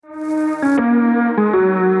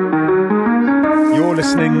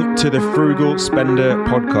listening to the Frugal Spender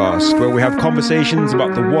podcast, where we have conversations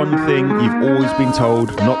about the one thing you've always been told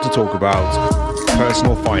not to talk about: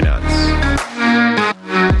 personal finance.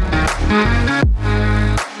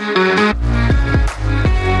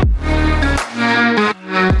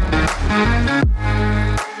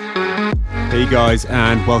 Hey guys,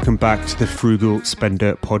 and welcome back to the Frugal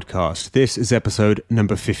Spender podcast. This is episode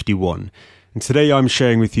number 51. And today I'm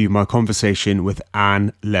sharing with you my conversation with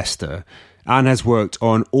Anne Lester. Anne has worked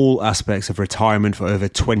on all aspects of retirement for over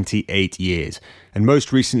 28 years. And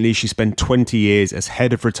most recently, she spent 20 years as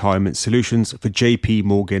head of retirement solutions for JP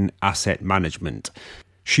Morgan Asset Management.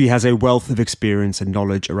 She has a wealth of experience and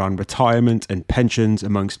knowledge around retirement and pensions,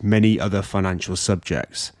 amongst many other financial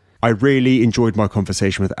subjects. I really enjoyed my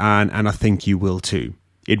conversation with Anne, and I think you will too.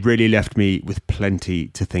 It really left me with plenty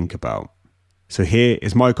to think about. So here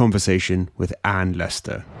is my conversation with Anne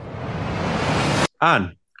Lester.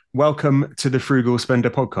 Anne, welcome to the Frugal Spender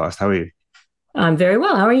podcast. How are you? I'm very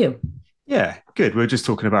well. How are you? Yeah, good. We were just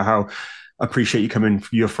talking about how I appreciate you coming.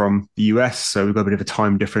 You're from the US, so we've got a bit of a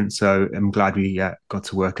time difference. So I'm glad we got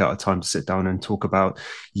to work out a time to sit down and talk about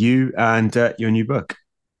you and your new book.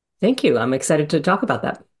 Thank you. I'm excited to talk about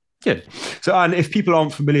that. Good. So, Anne, if people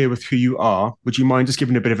aren't familiar with who you are, would you mind just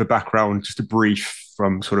giving a bit of a background, just a brief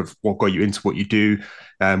from sort of what got you into what you do,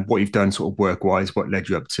 what you've done sort of work-wise, what led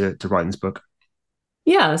you up to writing this book?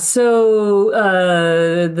 Yeah, so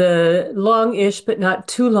the long-ish but not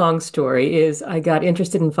too long story is I got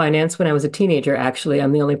interested in finance when I was a teenager, actually.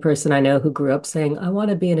 I'm the only person I know who grew up saying, I want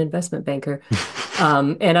to be an investment banker.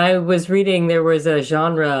 And I was reading, there was a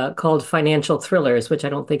genre called financial thrillers, which I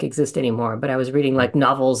don't think exist anymore, but I was reading like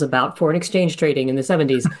novels about foreign exchange trading in the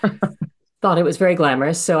 70s. Thought it was very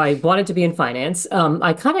glamorous, so I wanted to be in finance.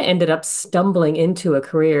 I kind of ended up stumbling into a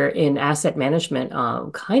career in asset management,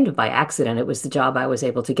 kind of by accident. It was the job I was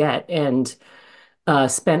able to get, and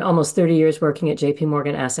spent almost 30 years working at JP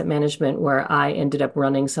Morgan Asset Management, where I ended up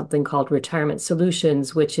running something called Retirement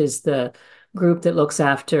Solutions, which is the group that looks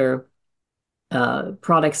after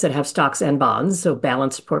products that have stocks and bonds, so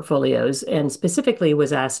balanced portfolios, and specifically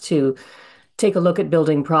was asked to take a look at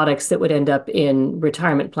building products that would end up in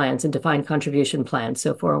retirement plans and defined contribution plans,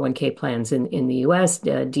 so 401k plans in the US,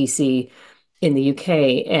 DC in the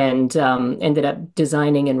UK, and ended up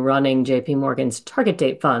designing and running JP Morgan's target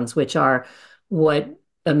date funds, which are what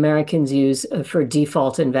Americans use for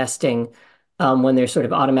default investing when they're sort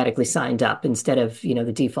of automatically signed up instead of,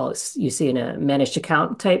 the defaults you see in a managed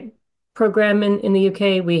account type program in the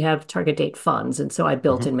UK. We have target date funds, and so I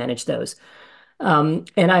built and managed those. And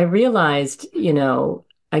I realized,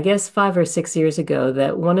 I guess 5 or 6 years ago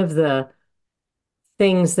that one of the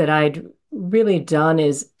things that I'd really done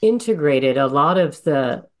is integrated a lot of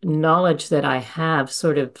the knowledge that I have,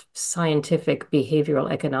 sort of scientific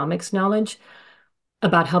behavioral economics knowledge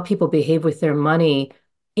about how people behave with their money,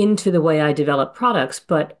 into the way I develop products.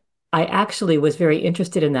 But I actually was very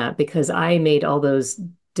interested in that because I made all those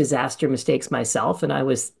disaster mistakes myself, and I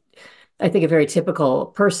was, I think, a very typical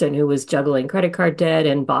person who was juggling credit card debt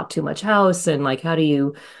and bought too much house, and like, how do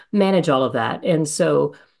you manage all of that? And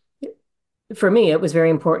so for me, it was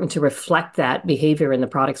very important to reflect that behavior in the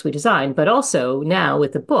products we design. But also now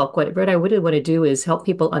with the book, what I really want to do is help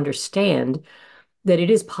people understand that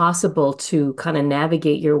it is possible to kind of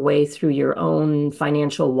navigate your way through your own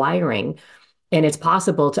financial wiring. And it's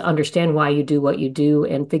possible to understand why you do what you do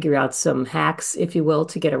and figure out some hacks, if you will,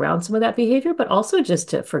 to get around some of that behavior, but also just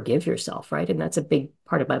to forgive yourself, right? And that's a big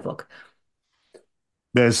part of my book.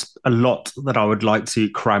 There's a lot that I would like to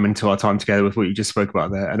cram into our time together with what you just spoke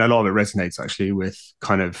about there. And a lot of it resonates actually with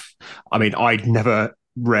I'd never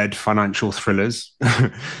read financial thrillers.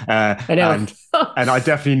 I know. and I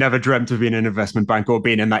definitely never dreamt of being an investment banker or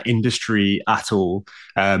being in that industry at all.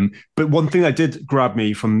 But one thing that did grab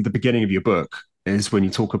me from the beginning of your book is when you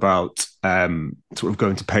talk about sort of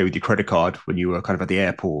going to pay with your credit card when you were kind of at the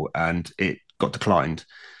airport and it got declined.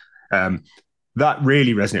 That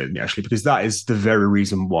really resonated with me, actually, because that is the very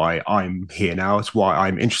reason why I'm here now. It's why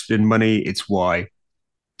I'm interested in money. It's why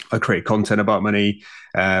I create content about money.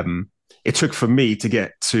 It took for me to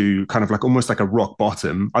get to kind of like almost like a rock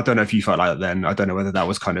bottom. I don't know if you felt like that then. I don't know whether that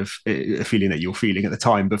was kind of a feeling that you're feeling at the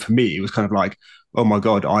time. But for me, it was kind of like, oh my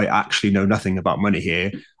God, I actually know nothing about money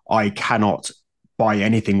here. I cannot buy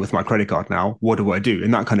anything with my credit card now. What do I do?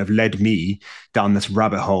 And that kind of led me down this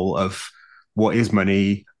rabbit hole of what is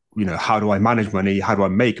money? How do I manage money? How do I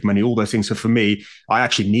make money? All those things. So for me, I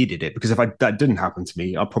actually needed it, because if that didn't happen to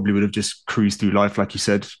me, I probably would have just cruised through life, like you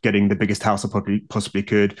said, getting the biggest house I possibly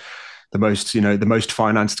could, the most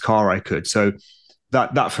financed car I could. So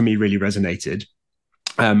that for me really resonated.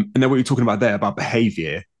 And then what you're talking about there about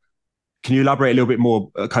behavior, Can you elaborate a little bit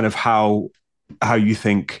more, kind of how you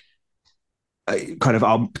think kind of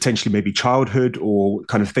our potentially maybe childhood or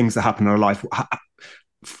kind of things that happen in our life?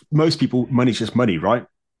 Most people, money's just money, right?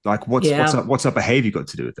 Like Yeah. what's our behavior got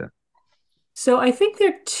to do with it? So I think there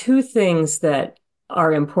are two things that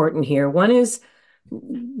are important here. One is,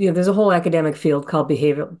 there's a whole academic field called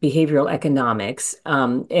behavioral economics,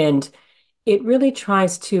 and it really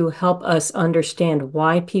tries to help us understand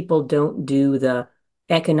why people don't do the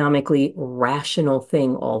economically rational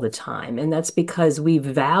thing all the time. And that's because we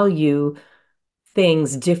value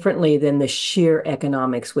things differently than the sheer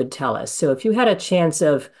economics would tell us. So if you had a chance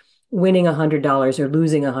of winning $100 or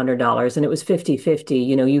losing $100 and it was 50-50,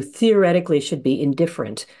 you theoretically should be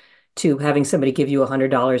indifferent to having somebody give you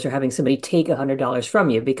 $100 or having somebody take $100 from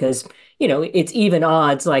you because, it's even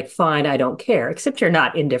odds, like, fine, I don't care, except you're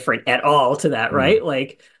not indifferent at all to that, Mm, right?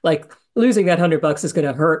 Like losing that $100 is going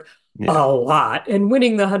to hurt yeah, a lot, and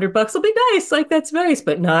winning the $100 will be nice. Like, that's nice,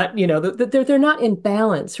 but not, they're not in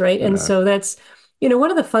balance, right? And no, so that's,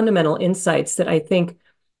 one of the fundamental insights that I think,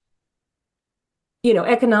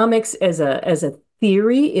 economics as a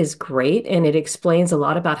theory is great and it explains a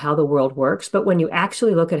lot about how the world works. But when you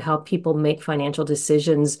actually look at how people make financial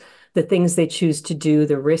decisions, the things they choose to do,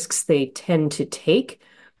 the risks they tend to take,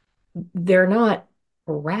 they're not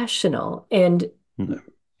rational. And, no.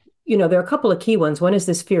 there are a couple of key ones. One is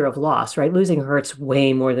this fear of loss, right? Losing hurts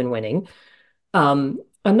way more than winning.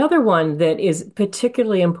 Another one that is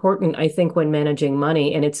particularly important, I think, when managing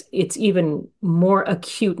money, and it's even more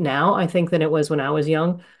acute now, I think, than it was when I was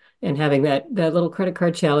young and having that little credit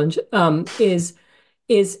card challenge, is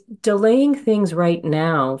delaying things right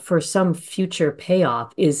now for some future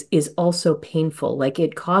payoff is also painful. Like,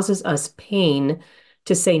 it causes us pain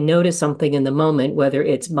to say no to something in the moment, whether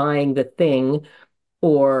it's buying the thing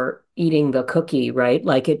or eating the cookie, right?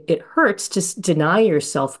 Like, it hurts to deny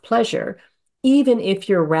yourself pleasure, even if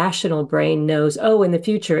your rational brain knows, oh, in the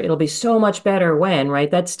future it'll be so much better when,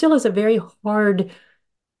 right? That still is a very hard,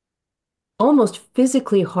 almost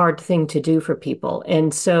physically hard thing to do for people.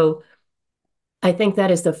 And so I think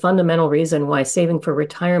that is the fundamental reason why saving for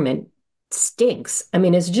retirement stinks. I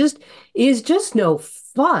mean, is just no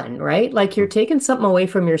fun, right? Like, you're taking something away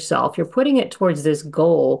from yourself. You're putting it towards this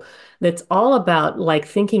goal that's all about, like,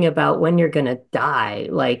 thinking about when you're gonna die.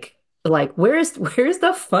 Like where's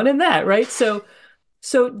the fun in that, right? So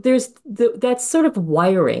that's sort of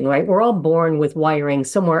wiring, right? We're all born with wiring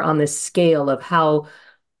somewhere on this scale of how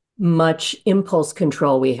much impulse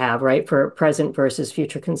control we have, right, for present versus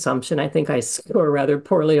future consumption. I think I score rather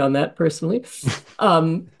poorly on that personally.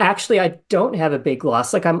 Actually, I don't have a big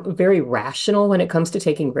loss. Like, I'm very rational when it comes to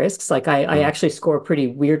taking risks. Like, I Mm, actually score pretty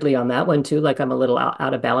weirdly on that one too. Like, I'm a little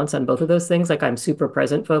out of balance on both of those things. Like, I'm super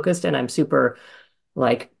present focused and I'm super,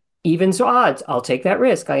 like, evens or odds. I'll take that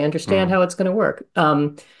risk. I understand mm, how it's going to work.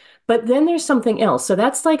 But then there's something else. So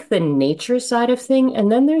that's like the nature side of thing.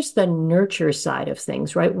 And then there's the nurture side of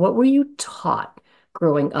things, right? What were you taught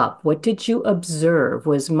growing up? What did you observe?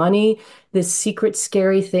 Was money this secret,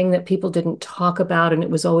 scary thing that people didn't talk about and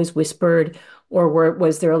it was always whispered? Or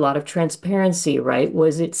was there a lot of transparency, right?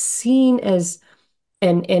 Was it seen as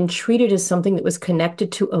and treated as something that was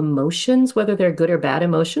connected to emotions, whether they're good or bad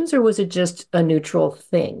emotions, or was it just a neutral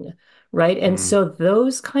thing, right? And mm, so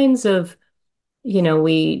those kinds of,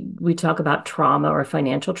 we talk about trauma or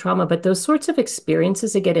financial trauma, but those sorts of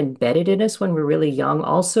experiences that get embedded in us when we're really young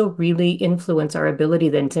also really influence our ability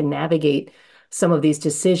then to navigate some of these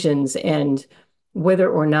decisions and whether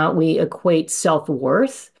or not we equate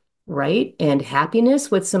self-worth, right, and happiness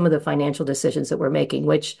with some of the financial decisions that we're making,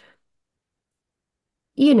 which,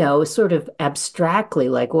 sort of abstractly,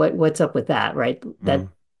 like, what's up with that, right? mm.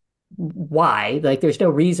 Why? Like, there's no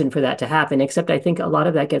reason for that to happen, except I think a lot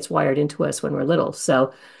of that gets wired into us when we're little.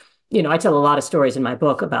 So, I tell a lot of stories in my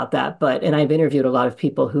book about that, and I've interviewed a lot of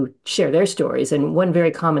people who share their stories. And one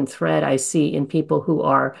very common thread I see in people who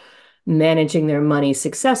are managing their money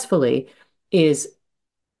successfully is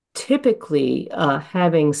typically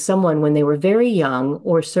having someone when they were very young,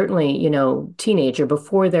 or certainly, teenager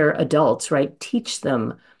before they're adults, right, teach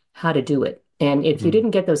them how to do it. And if you Mm.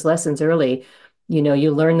 didn't get those lessons early,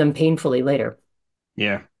 you learn them painfully later.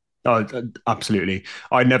 Yeah. Oh, absolutely.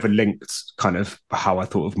 I never linked kind of how I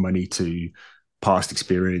thought of money to past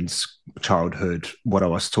experience, childhood, what I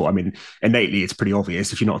was taught. I mean, innately, it's pretty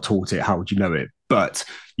obvious. If you're not taught it, how would you know it? But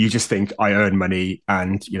you just think I earn money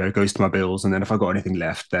and, it goes to my bills. And then if I got anything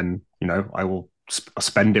left, then, I will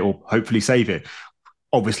spend it or hopefully save it.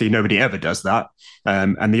 Obviously, nobody ever does that.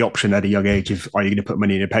 And the option at a young age of, are you going to put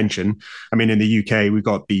money in a pension? I mean, in the UK, we've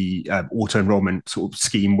got the auto enrollment sort of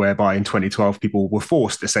scheme whereby in 2012, people were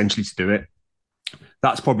forced essentially to do it.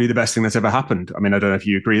 that's probably the best thing that's ever happened. I mean, I don't know if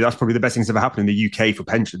you agree. That's probably the best thing that's ever happened in the UK for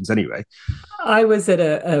pensions, anyway. I was at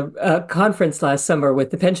a conference last summer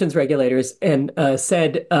with the pensions regulators and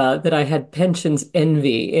said that I had pensions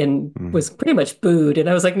envy and Mm, was pretty much booed. And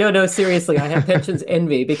I was like, no, no, seriously, I have pensions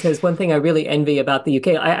envy because one thing I really envy about the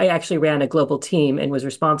UK, I actually ran a global team and was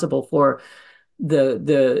responsible for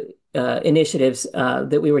the initiatives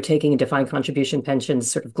that we were taking in defined contribution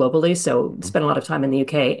pensions sort of globally. So spent a lot of time in the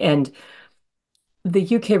UK. And the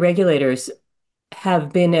UK regulators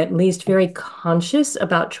have been at least very conscious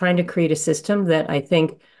about trying to create a system that I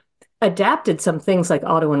think adapted some things like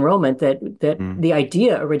auto enrollment that mm, the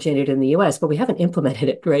idea originated in the US, but we haven't implemented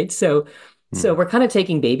it, right? So mm. we're kind of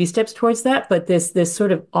taking baby steps towards that, but this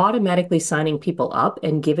sort of automatically signing people up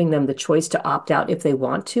and giving them the choice to opt out if they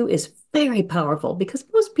want to is very powerful because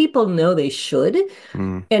most people know they should.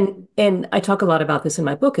 Mm. And I talk a lot about this in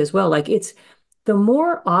my book as well. Like it's the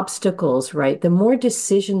more obstacles, right? The more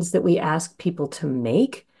decisions that we ask people to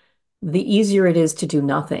make, the easier it is to do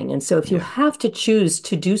nothing. And so if you Yeah, have to choose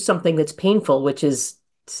to do something that's painful, which is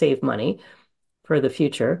save money for the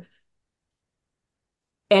future,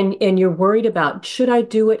 and you're worried about should I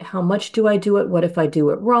do it? How much do I do it? What if I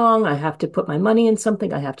do it wrong? I have to put my money in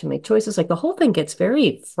something. I have to make choices. Like the whole thing gets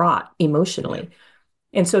very fraught yeah, emotionally.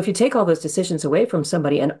 And so if you take all those decisions away from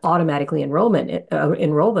somebody and automatically enroll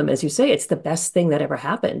them, as you say, it's the best thing that ever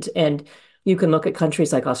happened. And you can look at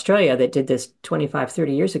countries like Australia that did this 25,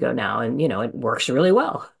 30 years ago now, and it works really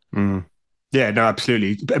well. mm. Yeah. No,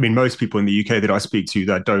 absolutely. I mean, most people in the UK that I speak to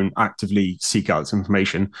that don't actively seek out this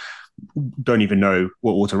information don't even know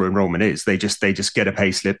what auto enrollment is. They just get a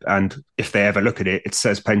pay slip, and if they ever look at it, it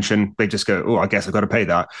says pension. They just go, "Oh, I guess I've got to pay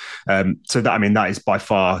that." So that I mean, that is by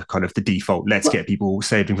far kind of the default. Let's Well, get people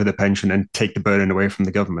saving for the pension and take the burden away from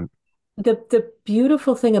the government. the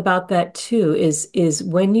beautiful thing about that too is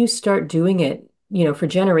when you start doing it, for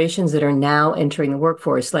generations that are now entering the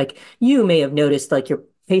workforce, like you may have noticed like your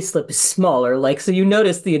payslip is smaller, like so you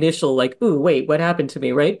notice the initial like, ooh, wait, what happened to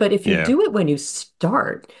me, right? But if you Yeah. do it when you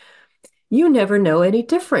start, you never know any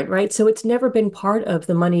different, right? So it's never been part of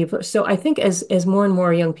the money. So I think as more and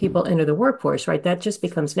more young people enter the workforce, right, that just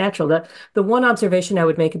becomes natural. The one observation I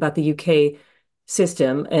would make about the UK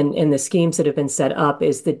system and the schemes that have been set up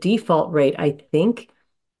is the default rate, I think,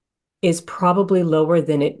 is probably lower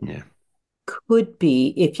than it Yeah. could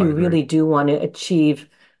be if I you agree. really do want to achieve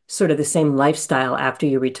sort of the same lifestyle after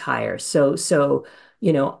you retire. So,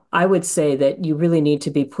 I would say that you really need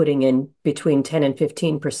to be putting in between 10 and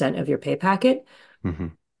 15% of your pay packet.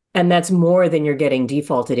 Hmm. And that's more than you're getting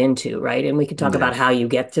defaulted into, right? And we could talk Yeah. about how you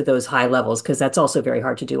get to those high levels because that's also very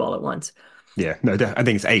hard to do all at once. Yeah. No, I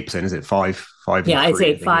think it's 8%. Is it five and Yeah, I'd three?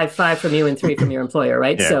 I say think. five from you and three from your employer,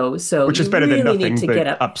 right? Yeah, So which is you better than really need nothing, to but get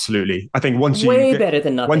up absolutely, I think way better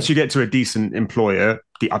than once nothing. you get to a decent employer,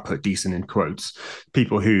 I put decent in quotes,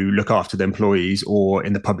 people who look after the employees or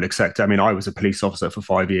in the public sector. I mean, I was a police officer for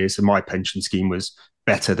 5 years, so my pension scheme was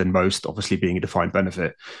better than most, obviously being a defined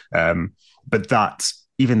benefit. But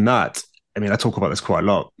even that, I mean, I talk about this quite a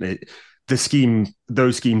lot. Those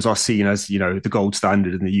schemes are seen as the gold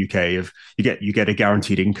standard in the UK. Of you get a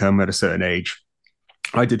guaranteed income at a certain age.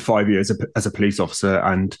 I did 5 years as a police officer,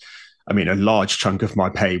 and I mean, a large chunk of my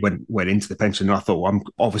pay went into the pension. And I thought, well, I'm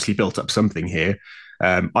obviously built up something here.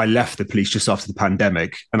 I left the police just after the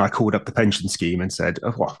pandemic, and I called up the pension scheme and said,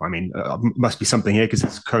 oh, well, I mean, must be something here because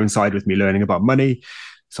it's coincided with me learning about money.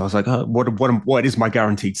 So I was like, oh, what is my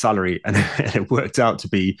guaranteed salary? And it worked out to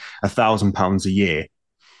be £1,000 a year,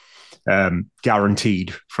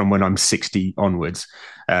 guaranteed from when I'm 60 onwards,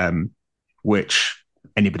 which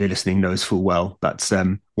anybody listening knows full well. That's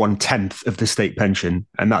 1/10 of the state pension,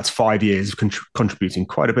 and that's 5 years of contributing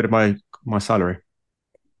quite a bit of my salary.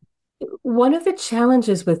 One of the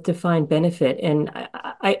challenges with defined benefit, and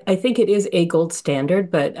I think it is a gold standard,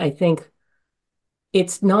 but I think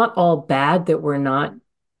it's not all bad that we're not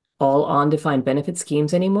all on defined benefit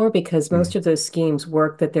schemes anymore because Mm, most of those schemes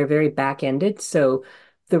work that they're very back-ended. So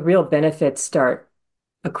the real benefits start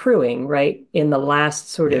accruing, right, in the last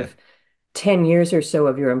sort yeah. of 10 years or so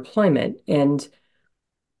of your employment. And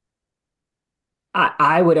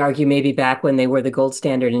I would argue maybe back when they were the gold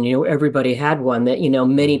standard and everybody had one that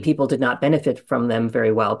many Mm, people did not benefit from them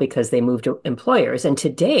very well because they moved to employers. And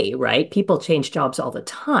today, right, people change jobs all the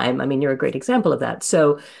time. I mean, you're a great example of that.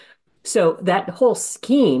 So that whole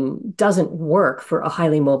scheme doesn't work for a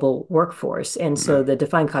highly mobile workforce. And no. so the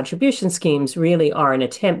defined contribution schemes really are an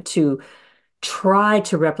attempt to try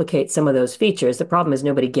to replicate some of those features. The problem is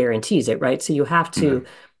nobody guarantees it, right? So you have No. to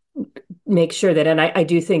make sure that, and I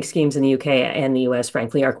do think schemes in the UK and the US,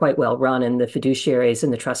 frankly, are quite well run, and the fiduciaries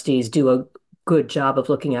and the trustees do a good job of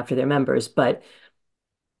looking after their members. But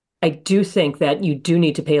I do think that you do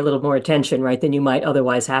need to pay a little more attention, right, than you might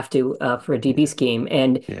otherwise have to for a DB Yeah. scheme.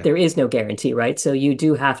 And Yeah. there is no guarantee, right? So you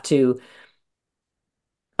do have to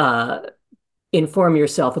uh, inform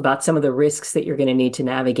yourself about some of the risks that you're going to need to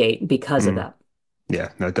navigate because of Mm. that. Yeah,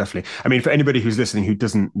 no, definitely. I mean, for anybody who's listening who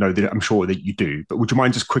doesn't know that, I'm sure that you do, but would you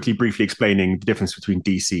mind just quickly, briefly explaining the difference between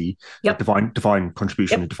DC, so Yep. defined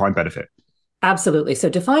contribution, and Yep. defined benefit? Absolutely. So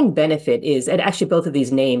defined benefit is, and actually both of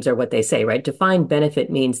these names are what they say, right? Defined benefit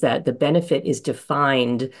means that the benefit is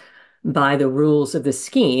defined by the rules of the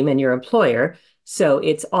scheme and your employer. So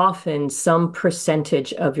it's often some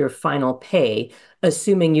percentage of your final pay,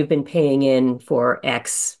 assuming you've been paying in for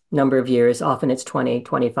X number of years. Often it's 20,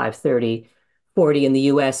 25, 30, 40 in the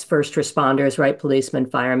US. First responders, right? Policemen,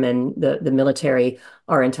 firemen, the military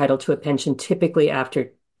are entitled to a pension typically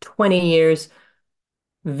after 20 years.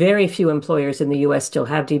 Very few employers in the US still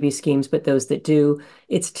have DB schemes, but those that do,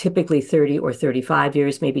 it's typically 30 or 35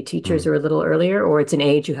 years. Maybe teachers Mm. are a little earlier, or it's an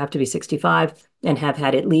age you have to be 65 and have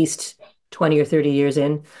had at least 20 or 30 years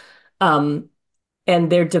in. Um,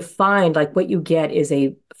 and they're defined like what you get is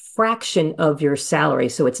a fraction of your salary.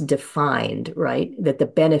 So it's defined, right? That the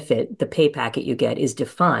benefit, the pay packet you get is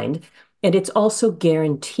defined. And it's also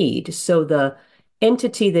guaranteed. So the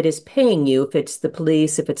entity that is paying you, if it's the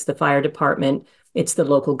police, if it's the fire department, it's the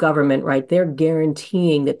local government, right? They're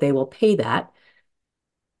guaranteeing that they will pay that.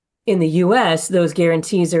 In the US, those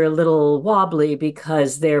guarantees are a little wobbly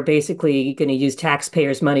because they're basically going to use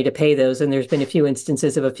taxpayers' money to pay those. And there's been a few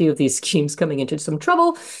instances of a few of these schemes coming into some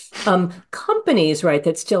trouble. Companies, right,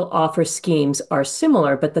 that still offer schemes are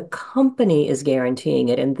similar, but the company is guaranteeing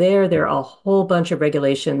it. And there Yeah. are a whole bunch of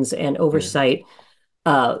regulations and Yeah. oversight,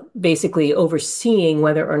 basically overseeing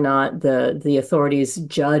whether or not the authorities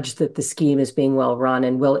judge that the scheme is being well run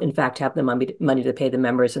and will in fact have the money to pay the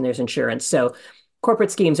members, and there's insurance. So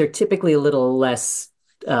corporate schemes are typically a little less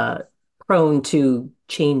uh, prone to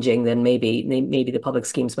changing than maybe the public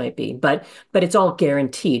schemes might be. But it's all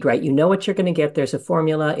guaranteed, right? You know what you're going to get. There's a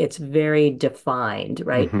formula. It's very defined,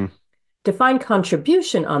 right? Hmm. Defined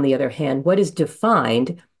contribution, on the other hand, what is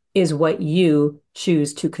defined is what you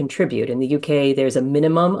choose to contribute. In the UK, there's a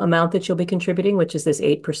minimum amount that you'll be contributing, which is this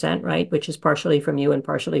 8%, right? Which is partially from you and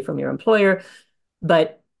partially from your employer.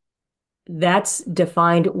 But that's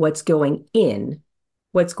defined what's going in.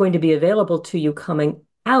 What's going to be available to you coming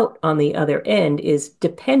out on the other end is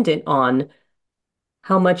dependent on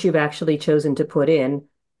how much you've actually chosen to put in,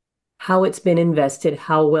 how it's been invested,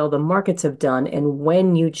 how well the markets have done, and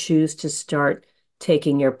when you choose to start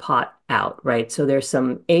taking your pot out, right? So there's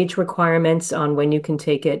some age requirements on when you can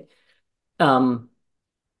take it. Um,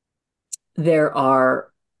 there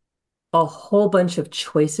are a whole bunch of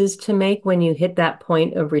choices to make when you hit that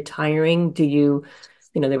point of retiring.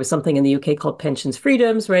 There was something in the UK called Pensions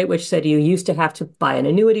Freedoms, right, which said you used to have to buy an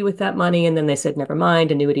annuity with that money, and then they said, never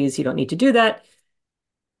mind, annuities, you don't need to do that.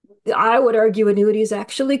 I would argue annuities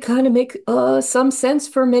actually kind of make some sense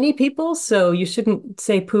for many people. So you shouldn't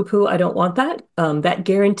say poo poo, I don't want that. That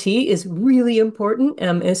guarantee is really important,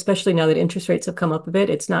 especially now that interest rates have come up a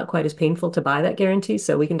bit. It's not quite as painful to buy that guarantee.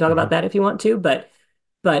 So we can talk about Hmm. that if you want to. But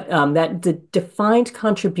that the defined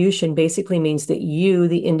contribution basically means that you,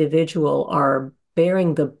 the individual, are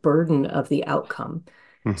bearing the burden of the outcome.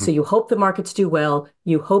 Hmm. So you hope the markets do well,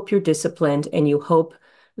 you hope you're disciplined, and you hope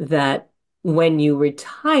that when you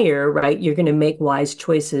retire, right, you're going to make wise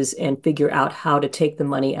choices and figure out how to take the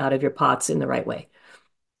money out of your pots in the right way.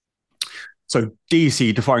 So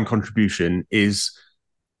DC, defined contribution, is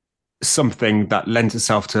something that lends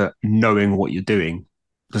itself to knowing what you're doing,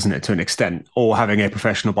 doesn't it, to an extent, or having a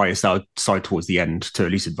professional by your side towards the end to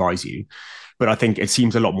at least advise you. But I think it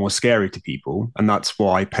seems a lot more scary to people. And that's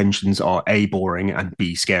why pensions are A, boring, and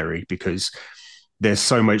B, scary, because there's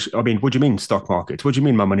so much. I mean, what do you mean stock market? What do you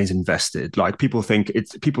mean my money's invested? Like people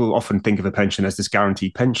often think of a pension as this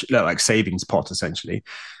guaranteed pension, like savings pot, essentially.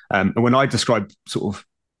 And when I describe sort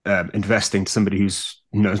of investing to somebody who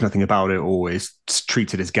knows nothing about it or is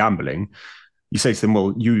treated as gambling, you say to them,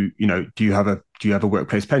 well, do you have a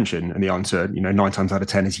workplace pension? And the answer, 9 times out of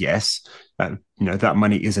 10 is yes. That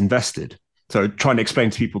money is invested. So trying to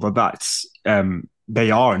explain to people that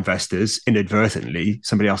they are investors inadvertently,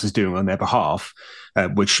 somebody else is doing on their behalf,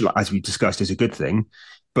 which, as we discussed, is a good thing.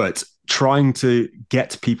 But trying to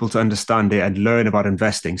get people to understand it and learn about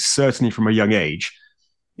investing, certainly from a young age,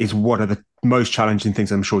 is one of the most challenging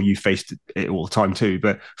things. I'm sure you faced it all the time too,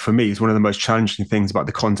 but for me, it's one of the most challenging things about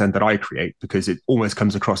the content that I create, because it almost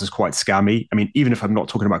comes across as quite scammy. I mean, even if I'm not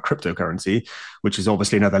talking about cryptocurrency, which is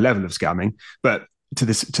obviously another level of scamming, but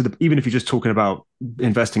even if you're just talking about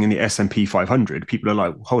investing in the S&P 500, people are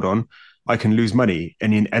like, hold on, I can lose money.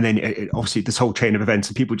 And then obviously this whole chain of events,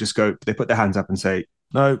 and people just go, they put their hands up and say,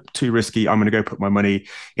 no, too risky. I'm going to go put my money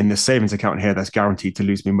in this savings account here that's guaranteed to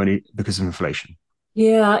lose me money because of inflation.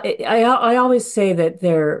 Yeah, I always say that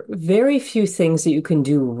there are very few things that you can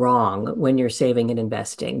do wrong when you're saving and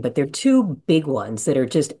investing, but there are two big ones that are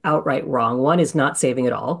just outright wrong. One is not saving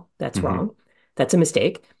at all. That's Mm-hmm. wrong. That's a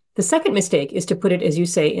mistake. The second mistake is to put it, as you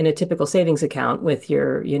say, in a typical savings account with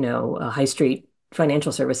your, high street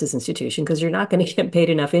financial services institution, because you're not going to get paid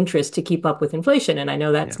enough interest to keep up with inflation. And I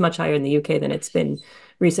know Yeah. that's much higher in the UK than it's been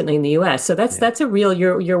recently in the US. So that's Yeah. that's a real,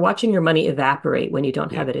 you're watching your money evaporate when you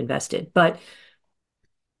don't Yeah. have it invested. But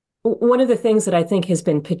one of the things that I think has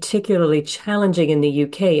been particularly challenging in the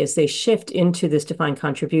UK as they shift into this defined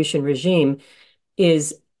contribution regime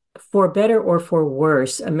is, for better or for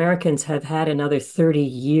worse, Americans have had another 30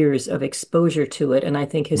 years of exposure to it. And I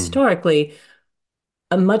think Mm. historically,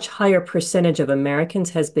 a much higher percentage of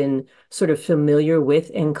Americans has been sort of familiar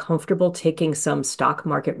with and comfortable taking some stock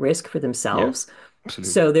market risk for Yeah. themselves.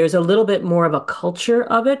 Absolutely. So there's a little bit more of a culture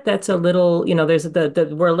of it that's a little, there's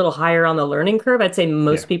we're a little higher on the learning curve. I'd say Yeah.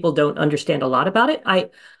 most people don't understand a lot about it.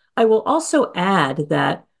 I will also add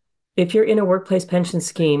that if you're in a workplace pension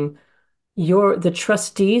scheme, the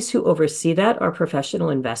trustees who oversee that are professional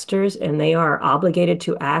investors, and they are obligated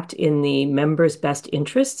to act in the members' best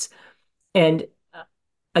interests. And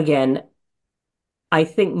again, I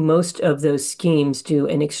think most of those schemes do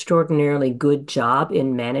an extraordinarily good job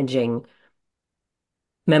in managing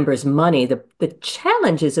members' money. The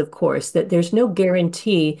challenge is, of course, that there's no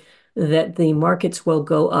guarantee that the markets will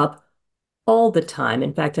go up all the time.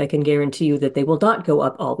 In fact, I can guarantee you that they will not go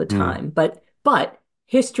up all the Mm. time. But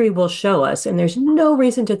history will show us, and there's no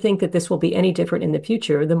reason to think that this will be any different in the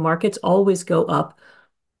future. The markets always go up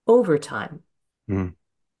over time. Mm.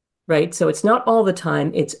 Right? So it's not all the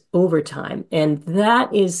time, it's overtime. And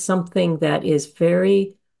that is something that is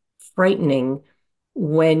very frightening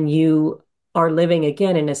when you are living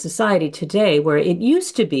again in a society today where it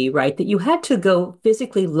used to be, right, that you had to go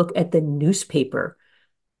physically look at the newspaper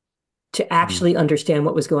to Mm. actually understand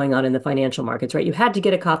what was going on in the financial markets, right? You had to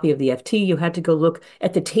get a copy of the FT. You had to go look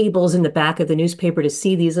at the tables in the back of the newspaper to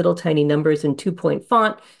see these little tiny numbers in 2-point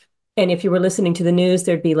font. And if you were listening to the news,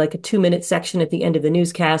 there'd be like a 2-minute section at the end of the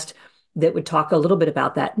newscast that would talk a little bit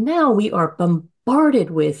about that. Now we are bombarded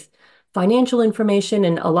with financial information,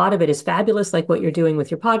 and a lot of it is fabulous, like what you're doing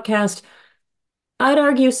with your podcast. I'd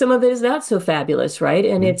argue some of it is not so fabulous, right?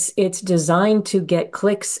 And Mm. it's designed to get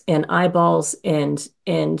clicks and eyeballs, and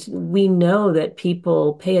we know that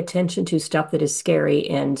people pay attention to stuff that is scary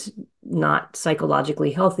and not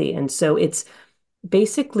psychologically healthy. And so it's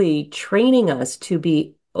basically training us to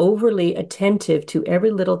be overly attentive to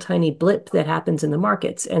every little tiny blip that happens in the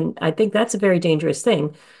markets. And I think that's a very dangerous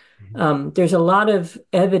thing. Mm. There's a lot of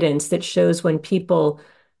evidence that shows when people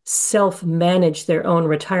self-manage their own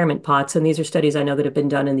retirement pots, and these are studies I know that have been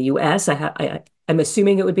done in the US. I'm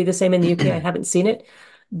assuming it would be the same in the UK. I haven't seen it.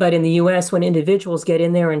 But in the US, when individuals get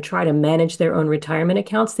in there and try to manage their own retirement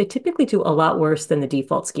accounts, they typically do a lot worse than the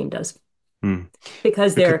default scheme does Mm.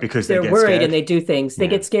 because Because they they're get worried and scared. they do things. They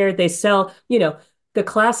Yeah. get scared, they sell, the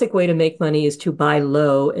classic way to make money is to buy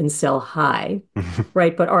low and sell high.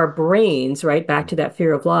 Right. But our brains, right, back to that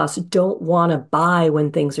fear of loss, don't want to buy when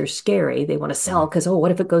things are scary. They want to sell Mm. because, oh, what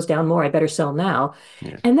if it goes down more? I better sell now.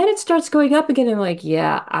 Yeah. And then it starts going up again. And I'm like,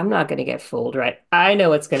 yeah, I'm not going to get fooled, right? I know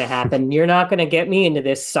what's going to happen. You're not going to get me into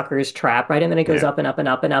this sucker's trap, right? And then it goes Yeah. up and up and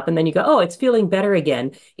up and up. And then you go, oh, it's feeling better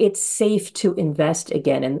again. It's safe to invest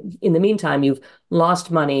again. And in the meantime, you've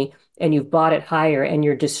lost money and you've bought it higher and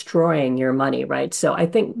you're destroying your money, right? So I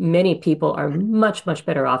think many people are much, much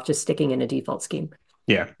better off just sticking in a default scheme.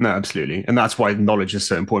 Yeah, no, absolutely. And that's why knowledge is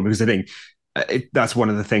so important, because I think that's one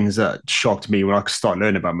of the things that shocked me when I started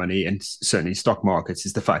learning about money, and certainly stock markets,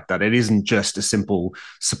 is the fact that it isn't just a simple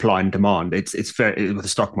supply and demand. It's very, with the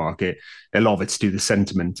stock market, a lot of it's to do the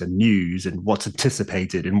sentiment and news and what's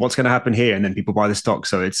anticipated and what's going to happen here, and then people buy the stock.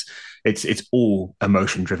 So it's all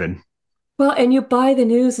emotion driven. Well, and you buy the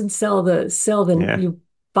news and Yeah, you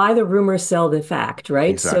buy the rumor, sell the fact,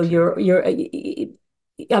 right? So exactly.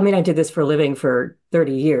 I mean, I did this for a living for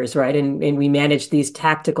 30 years, right? And we managed these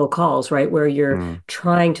tactical calls, right? Where you're Mm.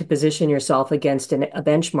 trying to position yourself against a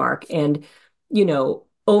benchmark. And,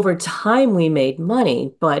 over time we made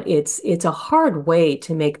money, but it's a hard way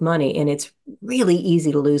to make money. And it's really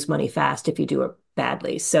easy to lose money fast if you do it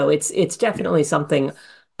badly. So it's Yeah. definitely something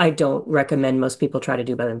I don't recommend most people try to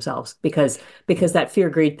do by themselves because that fear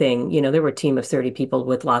greed thing, there were a team of 30 people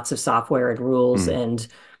with lots of software and rules Mm. and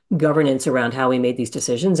governance around how we made these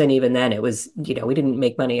decisions. And even then it was, we didn't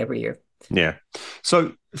make money every year. Yeah.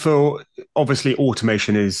 So for obviously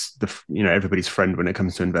automation is everybody's friend when it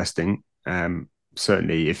comes to investing.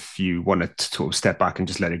 Certainly, if you want to sort of step back and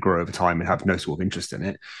just let it grow over time and have no sort of interest in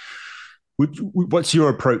it, what's your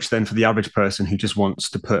approach then for the average person who just wants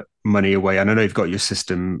to put money away? And I know you've got your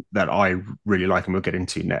system that I really like, and we'll get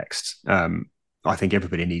into next. I think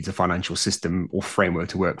everybody needs a financial system or framework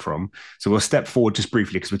to work from. So we'll step forward just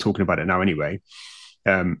briefly because we're talking about it now anyway.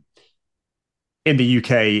 Um, in the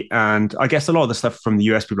UK, and I guess a lot of the stuff from the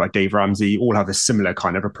US, people like Dave Ramsey all have a similar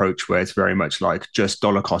kind of approach where it's very much like just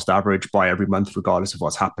dollar cost average, buy every month regardless of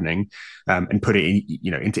what's happening, and put it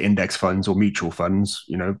in, into index funds or mutual funds,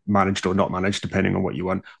 managed or not managed depending on what you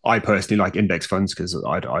want. I personally like index funds because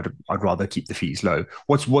I'd rather keep the fees low.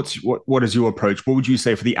 What is your approach? What would you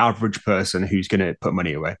say for the average person who's going to put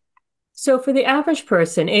money away? So for the average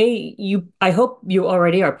person, I hope you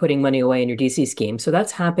already are putting money away in your DC scheme. So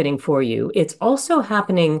that's happening for you. It's also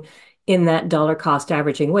happening in that dollar cost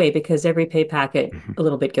averaging way because every pay packet Mhm. a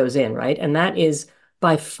little bit goes in, right? And that is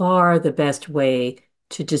by far the best way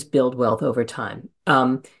to just build wealth over time.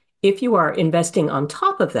 If you are investing on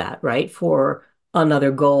top of that, right, for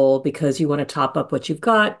another goal because you want to top up what you've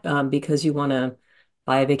got, because you want to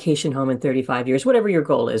buy a vacation home in 35 years, whatever your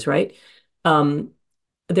goal is, right? Um,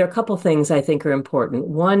 there are a couple things I think are important.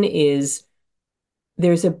 One is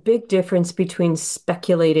there's a big difference between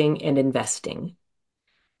speculating and investing.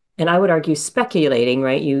 And I would argue speculating,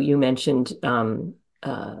 right? You mentioned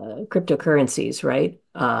cryptocurrencies, right?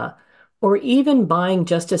 Or even buying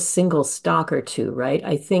just a single stock or two, right?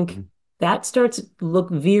 I think that starts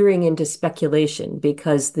look veering into speculation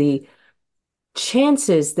because the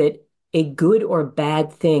chances that a good or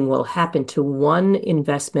bad thing will happen to one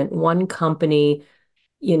investment, one company,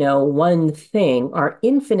 one thing are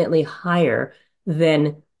infinitely higher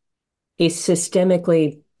than a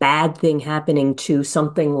systemically bad thing happening to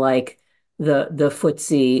something like the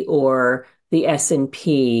FTSE or the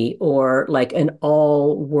S&P or like an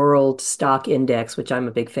all world stock index, which I'm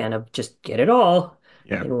a big fan of. Just get it all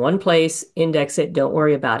Yeah. in one place, index it, don't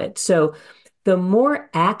worry about it. So the more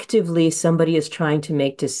actively somebody is trying to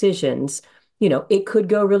make decisions, it could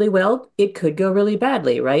go really well, it could go really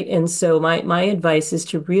badly, right? And so my advice is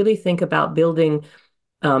to really think about building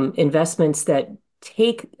investments that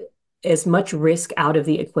take as much risk out of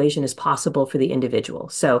the equation as possible for the individual.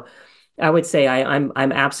 So I would say I'm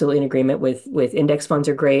absolutely in agreement with index funds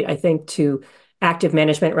are great. I think to active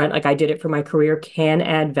management, right, like I did it for my career, can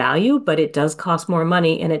add value, but it does cost more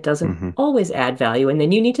money and it doesn't Mm-hmm. always add value. And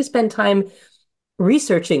then you need to spend time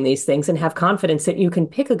researching these things and have confidence that you can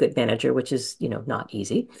pick a good manager, which is, not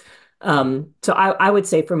easy. So I would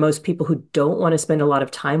say for most people who don't want to spend a lot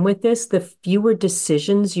of time with this, the fewer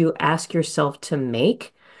decisions you ask yourself to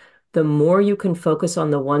make, the more you can focus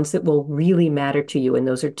on the ones that will really matter to you. And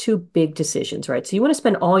those are two big decisions, right? So you want to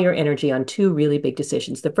spend all your energy on two really big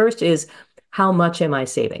decisions. The first is how much am I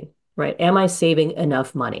saving, right? Am I saving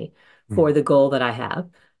enough money for the goal that I have?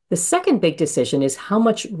 The second big decision is how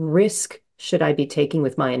much risk should I be taking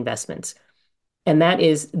with my investments? And that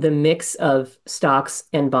is the mix of stocks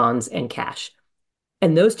and bonds and cash.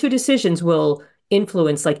 And those two decisions will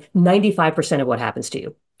influence like 95% of what happens to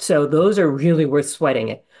you. So those are really worth sweating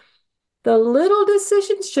it. The little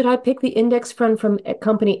decisions, should I pick the index fund from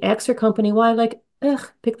company X or company Y? Like,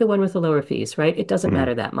 pick the one with the lower fees, right? It doesn't Mm-hmm.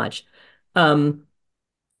 matter that much. Um,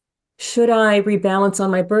 should I rebalance on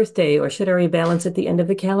my birthday or should I rebalance at the end of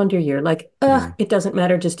the calendar year? Like, Mm-hmm. it doesn't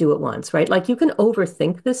matter. Just do it once, right? Like you can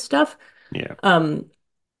overthink this stuff. Yeah. Um,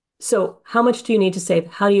 so how much do you need to save?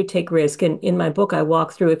 How do you take risk? And in my book, I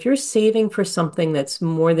walk through if you're saving for something that's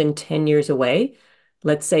more than 10 years away,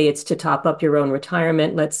 let's say it's to top up your own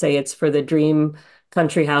retirement, let's say it's for the dream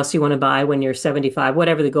country house you want to buy when you're 75,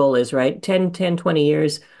 whatever the goal is, right? 20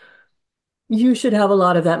 years, you should have a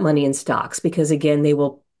lot of that money in stocks because again, they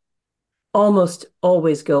will almost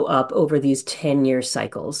always go up over these 10-year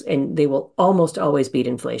cycles and they will almost always beat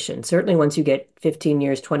inflation. Certainly once you get 15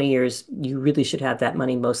 years, 20 years, you really should have that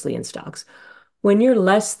money mostly in stocks. When you're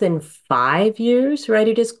less than 5 years, right,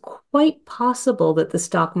 it is quite possible that the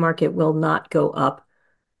stock market will not go up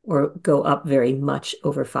or go up very much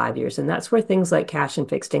over 5 years. And that's where things like cash and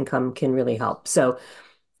fixed income can really help. So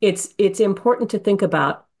it's important to think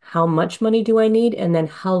about how much money do I need and then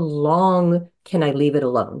how long can I leave it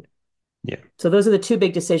alone? Yeah. So those are the two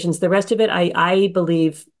big decisions. The rest of it, I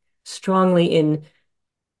believe strongly in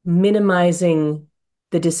minimizing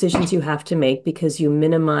the decisions you have to make because you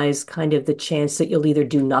minimize kind of the chance that you'll either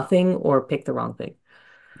do nothing or pick the wrong thing.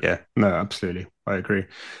 Yeah. No, absolutely. I agree.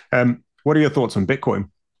 What are your thoughts on Bitcoin?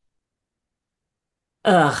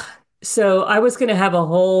 Ugh. So I was going to have a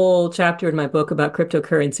whole chapter in my book about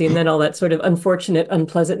cryptocurrency, and then all that sort of unfortunate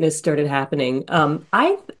unpleasantness started happening.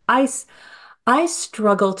 I, I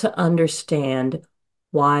struggle to understand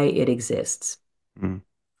why it exists. Mm,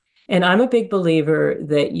 And I'm a big believer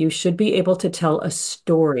that you should be able to tell a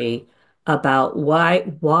story about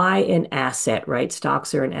why an asset, right?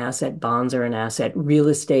 Stocks are an asset, bonds are an asset, real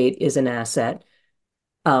estate is an asset.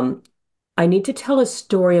 Um, I need to tell a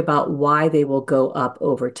story about why they will go up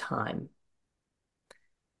over time.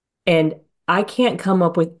 And I can't come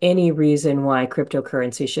up with any reason why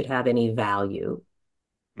cryptocurrency should have any value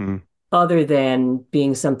mm, other than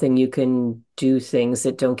being something you can do things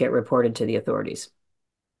that don't get reported to the authorities.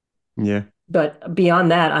 yeah. But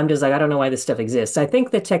beyond that, I'm just like, I don't know why this stuff exists. I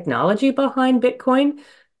think the technology behind Bitcoin,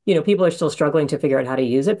 people are still struggling to figure out how to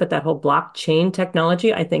use it, but that whole blockchain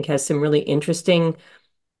technology, I think, has some really interesting,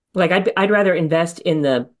 like, I'd rather invest in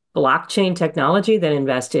the blockchain technology than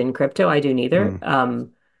invest in crypto. I do neither. Mm,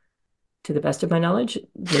 To the best of my knowledge.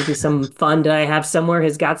 Maybe some fund I have somewhere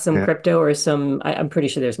has got some yeah. crypto or I'm pretty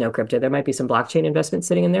sure there's no crypto. There might be some blockchain investment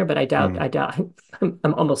sitting in there, but Mm, I doubt,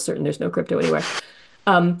 I'm almost certain there's no crypto anywhere.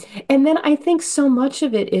 Um, and then I think so much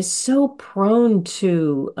of it is so prone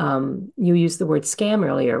to, you used the word scam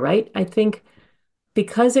earlier, right? I think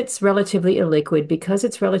because it's relatively illiquid, because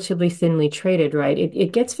it's relatively thinly traded, right?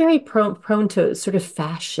 It gets very prone to sort of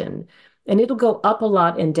fashion. And it'll go up a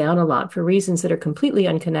lot and down a lot for reasons that are completely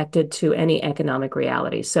unconnected to any economic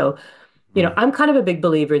reality. So, mm, I'm kind of a big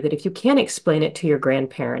believer that if you can't explain it to your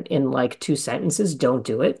grandparent in like two sentences, don't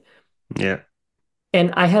do it. yeah.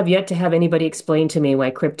 And I have yet to have anybody explain to me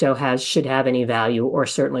why crypto has should have any value or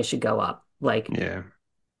certainly should go up. Like, Yeah.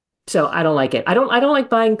 so I don't like it. I don't like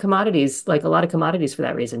buying commodities, like a lot of commodities for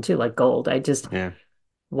that reason too, like gold. Yeah.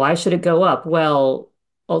 Why should it go up? Well,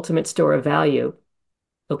 ultimate store of value.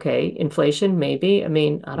 Okay, inflation, maybe. I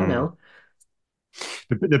mean, I don't Mm. know.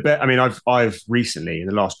 I mean, I've recently in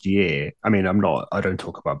the last year. I mean, I don't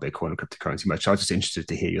talk about Bitcoin and cryptocurrency much. I was just interested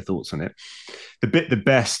to hear your thoughts on it. The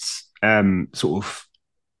best sort of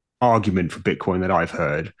argument for Bitcoin that I've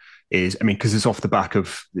heard is, I mean, because it's off the back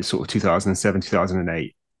of this sort of 2007,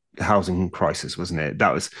 2008 housing crisis, wasn't it?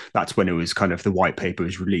 That's when it was kind of the white paper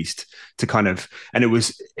was released to kind of, and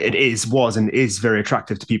was and is very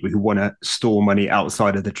attractive to people who want to store money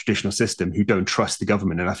outside of the traditional system, who don't trust the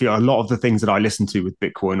government. And I feel a lot of the things that I listen to with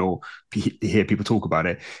Bitcoin or hear people talk about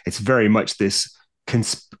it, it's very much this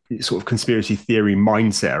sort of conspiracy theory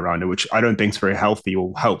mindset around it, which I don't think is very healthy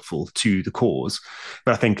or helpful to the cause.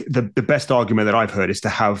 But I think the best argument that I've heard is to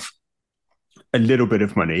have a little bit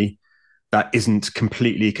of money that isn't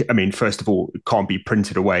completely, I mean, first of all, it can't be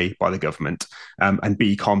printed away by the government, and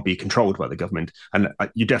B, can't be controlled by the government. And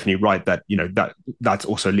you're definitely right that, that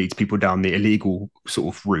also leads people down the illegal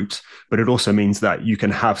sort of route. But it also means that you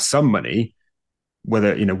can have some money,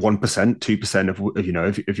 whether 1%, 2%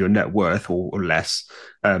 of your net worth or less,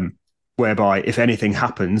 whereby if anything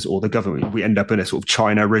happens or the government, we end up in a sort of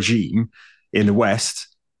China regime in the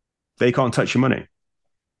West, they can't touch your money.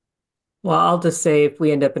 Well, I'll just say if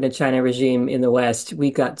we end up in a China regime in the West,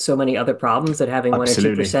 we got so many other problems that having 1 or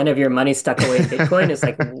Absolutely. 2% of your money stuck away in Bitcoin is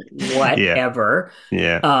like Yeah. whatever.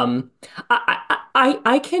 Yeah. Um,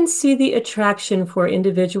 I can see the attraction for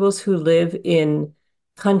individuals who live in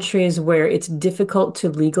countries where it's difficult to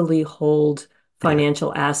legally hold Yeah.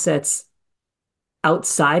 financial assets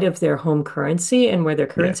outside of their home currency and where their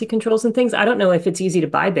Yeah. currency controls and things. I don't know if it's easy to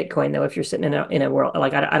buy Bitcoin though if you're sitting in a world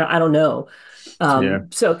like I don't know. Yeah.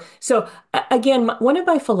 So again, one of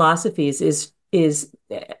my philosophies is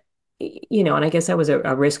and I guess I was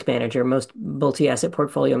a risk manager. Most multi-asset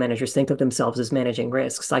portfolio managers think of themselves as managing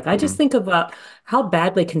risks. Like I just Mm. think about how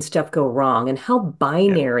badly can stuff go wrong and how Yeah.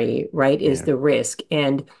 binary, right, is Yeah. the risk.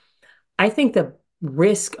 And I think the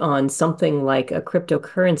risk on something like a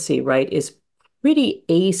cryptocurrency, right, is pretty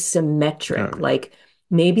asymmetric. Oh, Like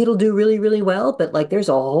maybe it'll do really, really well, but like there's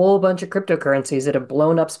a whole bunch of cryptocurrencies that have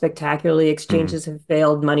blown up spectacularly. mm. Exchanges have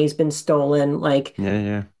failed, money's been stolen. Like Yeah.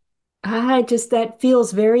 Yeah. that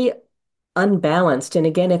feels very unbalanced. And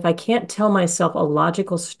again, if I can't tell myself a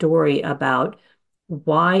logical story about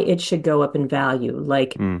why it should go up in value,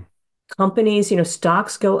 like Mm. companies,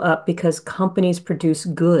 stocks go up because companies produce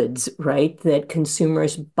goods, right? That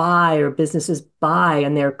consumers buy or businesses buy,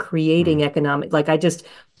 and they're creating Mm. economic.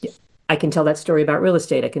 I can tell that story about real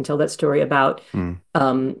estate. I can tell that story about, Mm.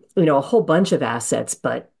 a whole bunch of assets,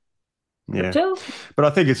 but Yeah. crypto? But I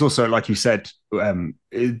think it's also, like you said,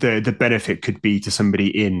 the benefit could be to somebody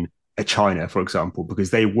in China, for example,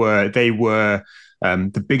 because they were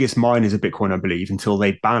The biggest miners of Bitcoin, I believe, until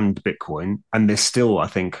they banned Bitcoin, and there's still, I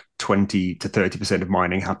think, 20 to 30% of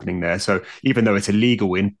mining happening there. So even though it's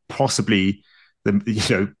illegal in possibly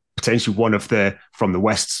the potentially one of the, from the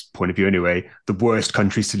West's point of view anyway, the worst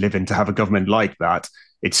countries to live in, to have a government like that,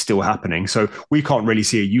 it's still happening. So we can't really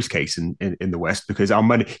see a use case in the West, because our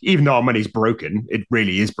money, even though our money is broken, it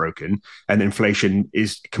really is broken, and inflation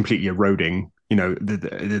is completely eroding,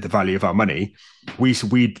 the value of our money. We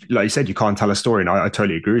like you said, you can't tell a story, and I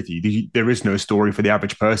totally agree with you. There is no story for the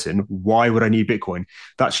average person. Why would I need Bitcoin?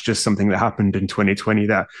 That's just something that happened in 2020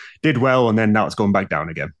 that did well, and then now it's gone back down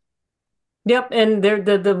again. Yep, and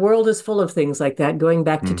the world is full of things like that, going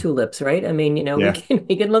back to Mm. tulips, right? I mean, we Yeah,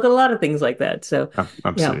 can look at a lot of things like that. So, yeah,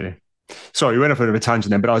 absolutely. Sorry, we went off on a bit of a tangent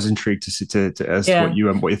then, but I was intrigued to as to yeah. what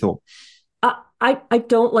you thought. I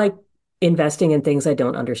don't like investing in things I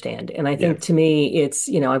don't understand. And I Yeah. think to me it's,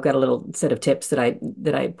 I've got a little set of tips that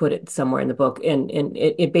I put it somewhere in the book. And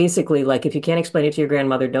it basically, like, if you can't explain it to your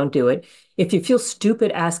grandmother, don't do it. If you feel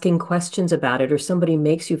stupid asking questions about it, or somebody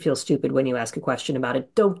makes you feel stupid when you ask a question about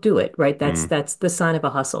it, don't do it, right? That's Mm. that's the sign of a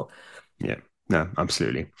hustle. Yeah, no,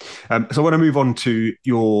 absolutely. So I want to move on to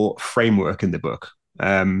your framework in the book.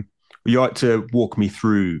 Would you like to walk me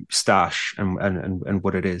through Stash and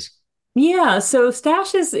what it is? Yeah, so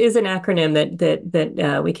STASH is an acronym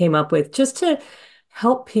that we came up with just to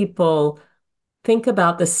help people think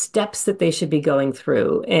about the steps that they should be going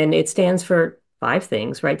through. And it stands for five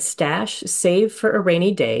things, right? Stash, save for a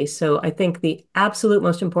rainy day. So I think the absolute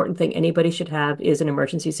most important thing anybody should have is an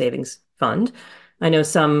emergency savings fund. I know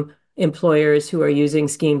some employers who are using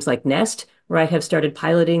schemes like Nest, right, have started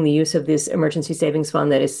piloting the use of this emergency savings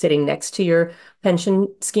fund that is sitting next to your pension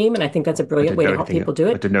scheme. And I think that's a I brilliant didn't way know to help anything. people do I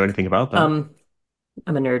it. didn't know anything about that. Um,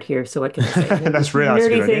 I'm a nerd here, so what can I say? That's a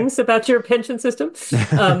Nerdy good idea. things about your pension system.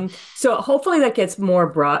 So hopefully that gets more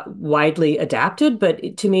widely adapted.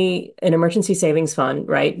 But to me, an emergency savings fund,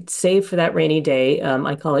 right? Save for that rainy day.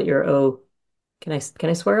 I call it your can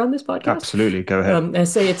I swear on this podcast? Absolutely, go ahead. I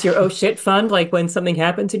say it's your oh shit fund, like when something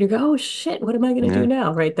happens and you go, oh shit, what am I going to do Yeah,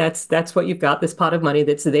 now? Right? That's what you've got, this pot of money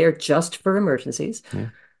that's there just for emergencies. yeah.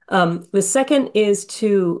 The second is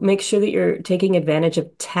to make sure that you're taking advantage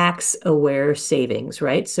of tax-aware savings,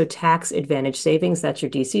 right? So tax advantage savings, that's your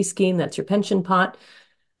DC scheme, that's your pension pot.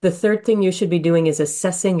 The third thing you should be doing is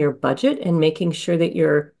assessing your budget and making sure that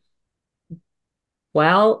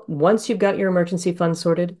once you've got your emergency fund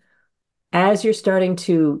sorted, as you're starting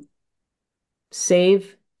to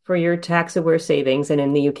save for your tax-aware savings, and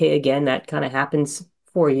in the UK, again, that kind of happens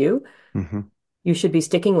for you, Hmm. you should be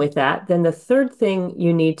sticking with that. Then the third thing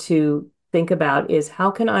you need to think about is, how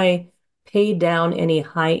can I pay down any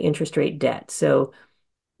high interest rate debt? So,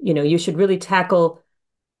 you should really tackle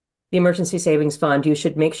the emergency savings fund. You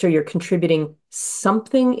should make sure you're contributing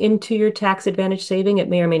something into your tax advantage saving. It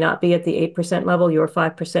may or may not be at the 8% level, your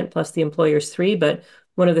 5% plus the employer's 3. But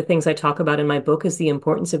one of the things I talk about in my book is the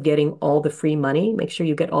importance of getting all the free money. Make sure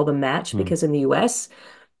you get all the match, Mm. because in the US,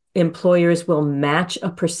 employers will match a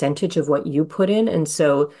percentage of what you put in. And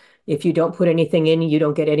so if you don't put anything in, you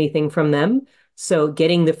don't get anything from them. So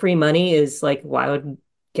getting the free money is like, why would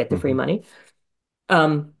get the free Hmm. money?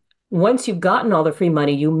 Um, Once you've gotten all the free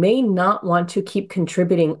money, you may not want to keep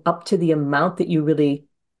contributing up to the amount that you really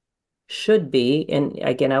should be. And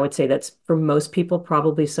again, I would say that's for most people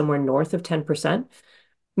probably somewhere north of 10%.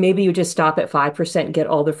 Maybe you just stop at 5%, get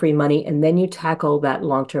all the free money, and then you tackle that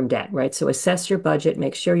long-term debt, right? So assess your budget,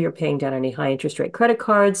 make sure you're paying down any high interest rate credit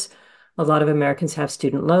cards. A lot of Americans have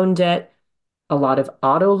student loan debt. A lot of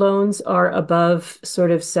auto loans are above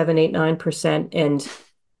sort of 7, 8, 9%. And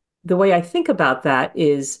the way I think about that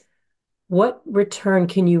is, what return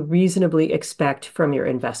can you reasonably expect from your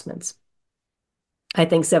investments? I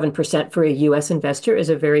think 7% for a US investor is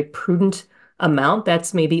a very prudent amount.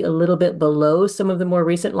 That's maybe a little bit below some of the more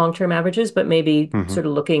recent long-term averages, but maybe Hmm. sort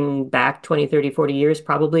of looking back 20, 30, 40 years,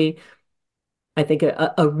 probably, I think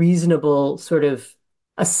a reasonable sort of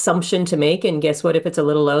assumption to make. And guess what? If it's a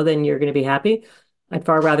little low, then you're going to be happy. I'd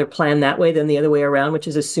far rather plan that way than the other way around, which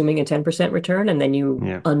is assuming a 10% return and then you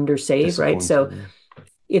Yeah, undersave, right? So disappointed.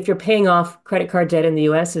 if you're paying off credit card debt in the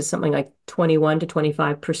US is something like 21 to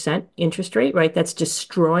 25% interest rate, right? That's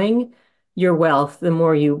destroying your wealth the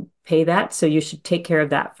more you pay that. So you should take care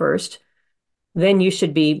of that first. Then you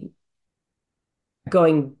should be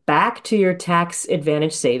going back to your tax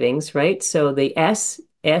advantage savings, right? So the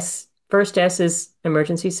first S is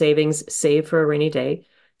emergency savings, save for a rainy day.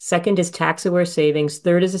 Second is tax aware savings.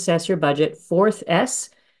 Third is assess your budget. Fourth S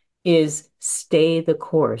is stay the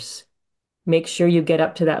course. Make sure you get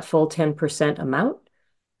up to that full 10% amount,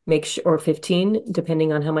 make sure, or 15,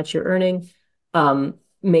 depending on how much you're earning. Um,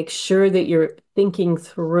 make sure that you're thinking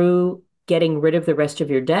through getting rid of the rest of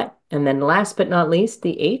your debt. And then last but not least,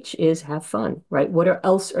 the H is have fun, right?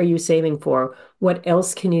 Else are you saving for? What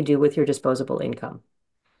else can you do with your disposable income?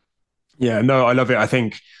 Yeah, no, I love it. I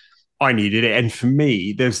think I needed it. And for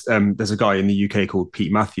me, there's a guy in the UK called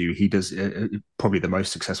Pete Matthew. He does probably the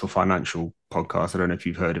most successful financial podcast. I don't know if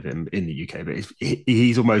you've heard of him in the UK, but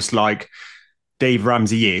he's almost like Dave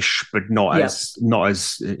Ramsey-ish, but Yeah, not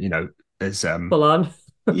as you know as full on.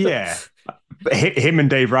 yeah. But him and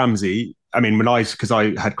Dave Ramsey. I mean, because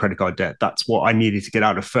I had credit card debt, that's what I needed to get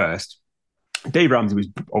out of first. Dave Ramsey was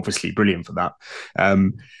obviously brilliant for that,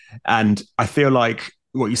 and I feel like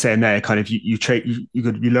what you're saying there, kind of you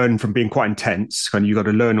learn from being quite intense. Kind of you got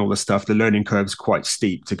to learn all the stuff. The learning curve's quite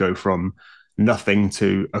steep to go from nothing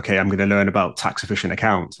to okay, I'm going to learn about tax efficient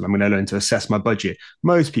accounts and I'm going to learn to assess my budget.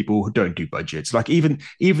 Most people don't do budgets. Like even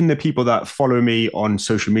the people that follow me on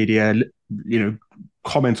social media,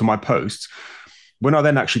 comment on my posts. When I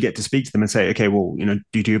then actually get to speak to them and say, okay, well, do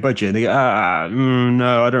you do a budget? And they go,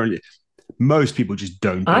 no, I don't really. Most people just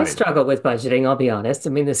don't do I it. struggle with budgeting, I'll be honest. I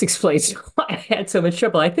mean, this explains why I had so much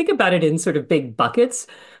trouble. I think about it in sort of big buckets,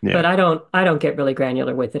 Yeah. but I don't get really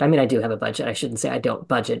granular with it. I mean, I do have a budget. I shouldn't say I don't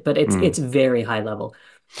budget, but Mm. it's very high level.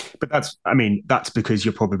 But that's because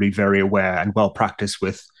you're probably very aware and well practiced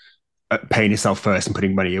with paying yourself first and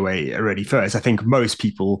putting money away already first. I think most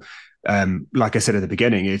people, like I said at the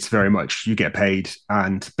beginning, it's very much you get paid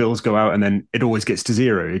and bills go out and then it always gets to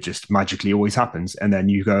zero. It just magically always happens. And then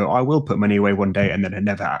you go, I will put money away one day, and then it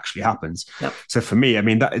never actually happens. Yep. So for me, I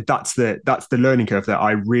mean, that's the learning curve that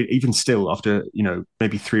I really, even still after,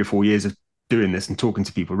 maybe 3 or 4 years of doing this and talking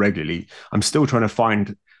to people regularly, I'm still trying to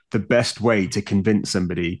find the best way to convince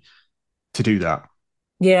somebody to do that.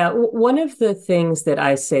 Yeah, one of the things that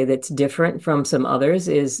I say that's different from some others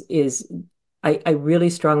is I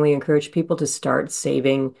really strongly encourage people to start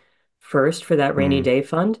saving first for that rainy Mm. day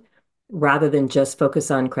fund rather than just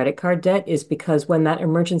focus on credit card debt, is because when that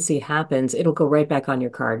emergency happens, it'll go right back on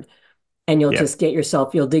your card and Yeah.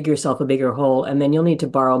 you'll dig yourself a bigger hole and then you'll need to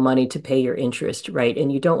borrow money to pay your interest, right?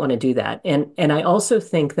 And you don't want to do that. And I also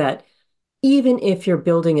think that even if you're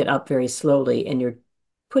building it up very slowly and you're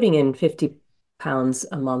putting in 50 pounds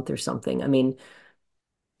a month or something, I mean,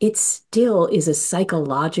 it still is a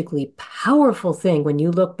psychologically powerful thing when you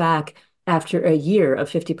look back after a year of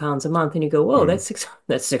 50 pounds a month and you go, whoa, Mm.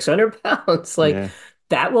 that's 600 pounds. Like Yeah.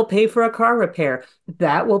 that will pay for a car repair.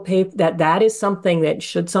 That will pay that is something that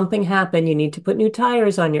should something happen, you need to put new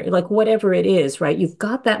tires on your, like whatever it is, right? You've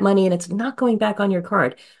got that money and it's not going back on your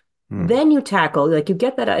card. Mm. Then you tackle, like you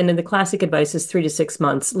get that. And then the classic advice is 3 to 6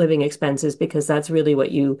 months living expenses, because that's really what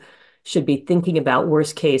you should be thinking about.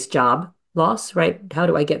 Worst case job loss, right? How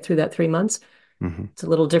do I get through that 3 months? Hmm. It's a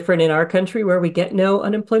little different in our country where we get no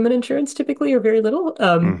unemployment insurance typically, or very little.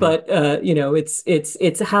 Hmm. But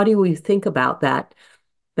it's how do we think about that?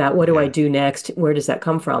 That what do I Yeah. do next? Where does that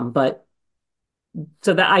come from? But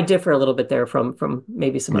so that I differ a little bit there from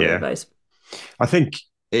maybe some other Yeah. advice. I think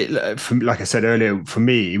like I said earlier, for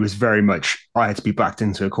me, it was very much I had to be backed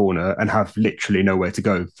into a corner and have literally nowhere to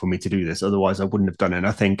go for me to do this. Otherwise, I wouldn't have done it. And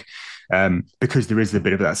I think because there is a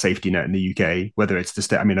bit of that safety net in the UK, whether it's the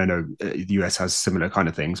state, I mean, I know the US has similar kind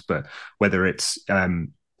of things, but whether it's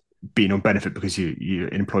being on benefit because you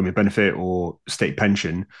employment benefit or state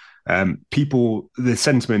pension, the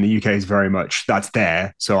sentiment in the UK is very much that's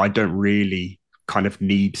there. So I don't really kind of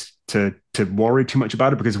need to worry too much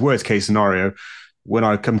about it because worst case scenario, when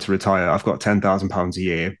I come to retire, I've got £10,000 a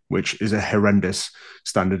year, which is a horrendous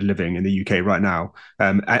standard of living in the UK right now.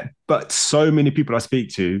 But so many people I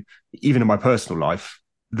speak to, even in my personal life,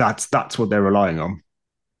 that's what they're relying on.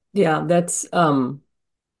 Yeah, that's I'm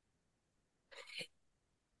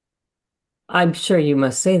sure you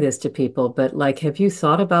must say this to people, but like, have you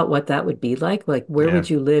thought about what that would be like? Like, where Yeah, would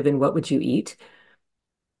you live and what would you eat?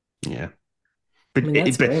 yeah. I But mean,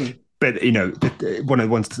 that's grim. one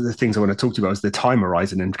of the things I want to talk to you about is the time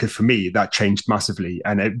horizon, and because for me that changed massively,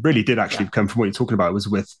 and it really did actually Yeah. come from what you're talking about was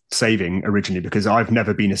with saving originally, because I've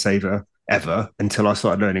never been a saver ever until I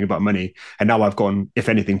started learning about money, and now I've gone, if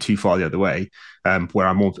anything, too far the other way, where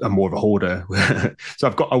I'm more of a hoarder.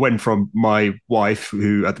 So I went from my wife,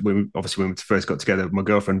 who obviously when we first got together, my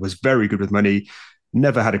girlfriend was very good with money,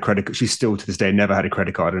 never had a credit. She's still to this day never had a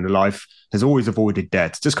credit card in her life. Has always avoided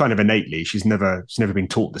debt, just kind of innately. She's never been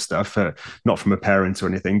taught the stuff, not from her parents or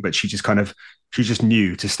anything, but she just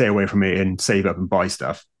knew to stay away from it and save up and buy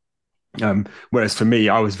stuff. Whereas for me,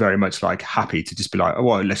 I was very much like happy to just be like, oh,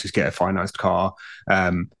 well, let's just get a financed car.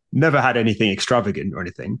 Never had anything extravagant or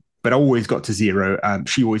anything, but I always got to zero.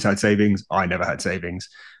 She always had savings. I never had savings.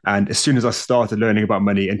 And as soon as I started learning about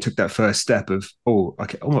money and took that first step of, oh,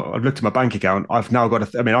 okay, oh, I've looked at my bank account. I've now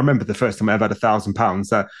got, I remember the first time I ever had £1,000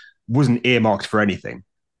 that wasn't earmarked for anything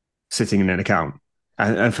sitting in an account.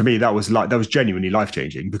 And for me, that was genuinely life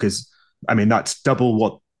changing because that's double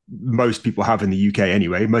what most people have in the UK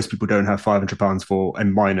anyway. Most people don't have £500 for a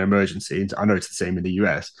minor emergency. I know it's the same in the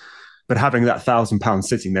US, but having that £1,000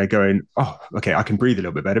 sitting there going, oh, okay, I can breathe a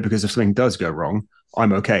little bit better because if something does go wrong,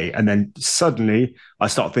 I'm okay. And then suddenly I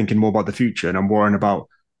start thinking more about the future and I'm worrying about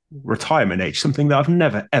retirement age, something that I've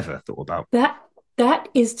never, ever thought about. That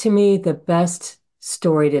is to me the best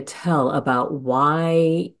story to tell about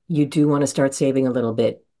why you do want to start saving a little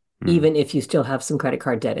bit, Mm. even if you still have some credit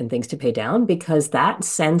card debt and things to pay down, because that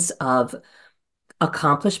sense of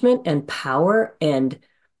accomplishment and power and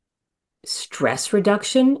stress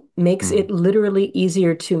reduction makes Mm. it literally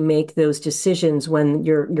easier to make those decisions when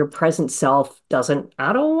your present self doesn't,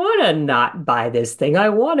 I don't want to not buy this thing. I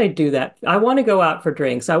want to do that. I want to go out for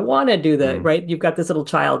drinks. I want to do that, Mm. right? You've got this little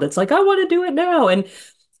child that's like, I want to do it now. And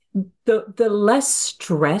the less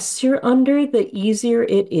stress you're under, the easier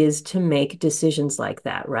it is to make decisions like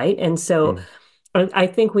that, right? And so Mm. I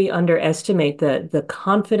think we underestimate the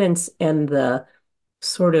confidence and the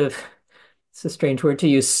sort of, it's a strange word to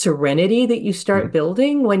use, serenity that you start Mm.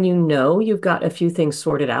 building when you know you've got a few things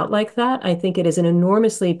sorted out like that. I think it is an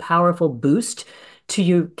enormously powerful boost to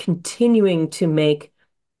you continuing to make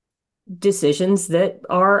decisions that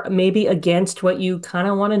are maybe against what you kind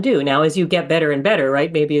of want to do. Now, as you get better and better,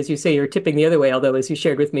 right? Maybe as you say, you're tipping the other way, although as you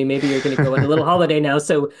shared with me, maybe you're going to go on a little holiday now.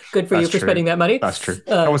 So good for you That's for true. spending that money. That's true.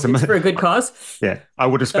 That was It's for a good cause. yeah. I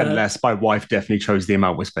would have spent Uh, less. My wife definitely chose the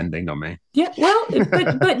amount we're spending, not me. yeah, well, but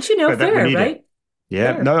But that we fair, need it. right?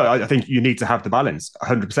 Yeah, Fair. no, I think you need to have the balance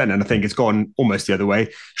 100%. And I think it's gone almost the other way.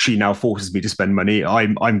 She now forces me to spend money.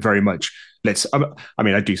 I'm very much,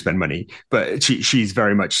 I do spend money, but she's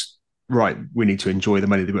very much, right, we need to enjoy the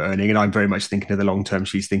money that we're earning. And I'm very much thinking of the long term.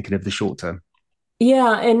 She's thinking of the short term.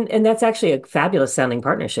 Yeah, and that's actually a fabulous sounding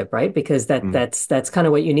partnership, right? Because Mm. that's kind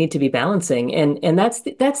of what you need to be balancing. And that's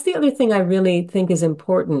the other thing I really think is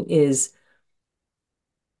important is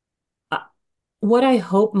uh, what I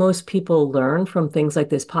hope most people learn from things like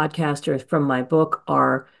this podcast or from my book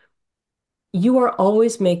are you are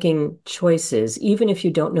always making choices, even if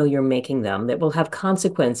you don't know you're making them, that will have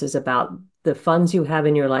consequences about the funds you have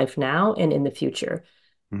in your life now and in the future.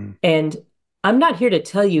 Mm. And I'm not here to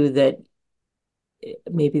tell you that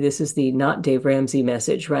maybe this is the not Dave Ramsey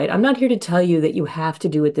message, right? I'm not here to tell you that you have to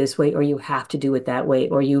do it this way or you have to do it that way,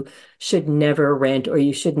 or you should never rent, or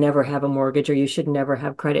you should never have a mortgage, or you should never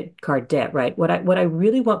have credit card debt, right? What I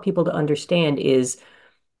really want people to understand is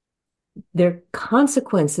there are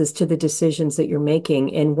consequences to the decisions that you're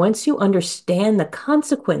making. And once you understand the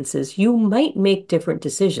consequences, you might make different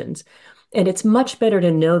decisions. And it's much better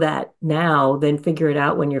to know that now than figure it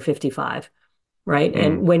out when you're 55, right? Mm.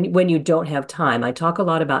 And when you don't have time. I talk a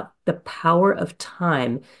lot about the power of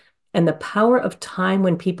time. And the power of time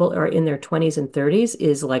when people are in their 20s and 30s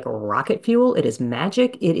is like rocket fuel. It is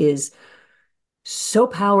magic. It is so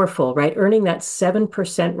powerful, right? Earning that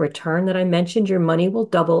 7% return that I mentioned, your money will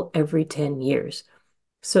double every 10 years.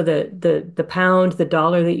 So the pound, the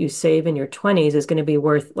dollar that you save in your 20s is going to be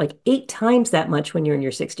worth like 8 times that much when you're in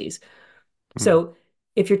your 60s. Mm. So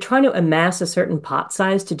if you're trying to amass a certain pot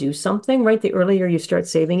size to do something, right, the earlier you start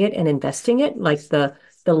saving it and investing it, like the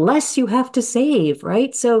less you have to save,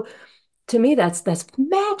 right? So to me, that's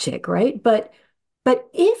magic, right? But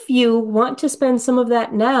if you want to spend some of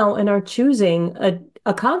that now and are choosing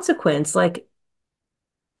a consequence, like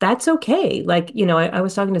that's okay. Like, I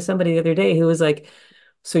was talking to somebody the other day who was like,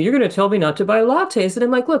 so you're going to tell me not to buy lattes? And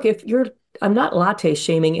I'm like, look, I'm not latte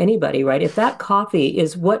shaming anybody, right? If that coffee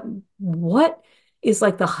is what is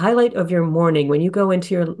like the highlight of your morning when you go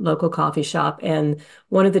into your local coffee shop and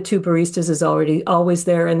one of the two baristas is already always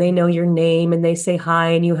there and they know your name and they say hi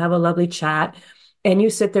and you have a lovely chat and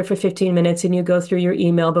you sit there for 15 minutes and you go through your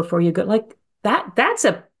email before you go, like that's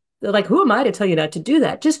like, who am I to tell you not to do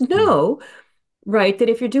that? Just Mm. know, right, that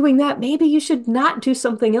if you're doing that, maybe you should not do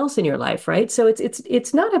something else in your life, right? So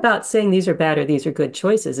it's not about saying these are bad or these are good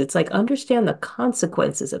choices. It's like understand the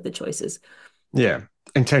consequences of the choices. Yeah.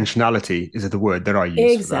 Intentionality is the word that I use for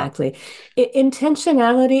that. Exactly.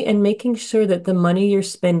 Intentionality and making sure that the money you're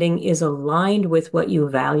spending is aligned with what you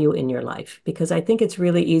value in your life. Because I think it's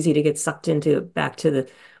really easy to get sucked into back to the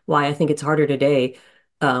why I think it's harder today.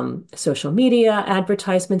 Social media,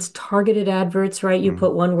 advertisements, targeted adverts, right? You Mm.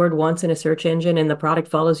 put one word once in a search engine and the product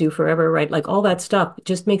follows you forever, right? Like all that stuff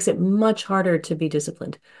just makes it much harder to be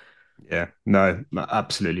disciplined. Yeah, no,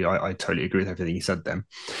 absolutely. I totally agree with everything you said then.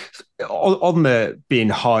 On the being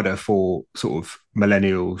harder for sort of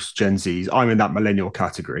millennials, Gen Zs, I'm in that millennial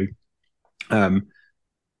category. Um,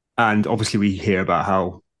 and obviously we hear about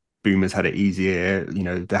how boomers had it easier,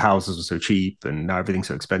 the houses were so cheap and now everything's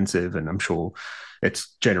so expensive. And I'm sure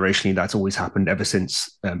it's generationally that's always happened ever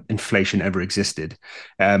since inflation ever existed.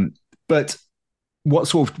 But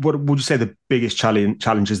what would you say the biggest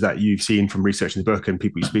challenges that you've seen from researching the book and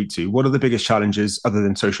people you speak to? What are the biggest challenges other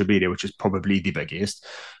than social media, which is probably the biggest?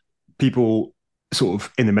 People sort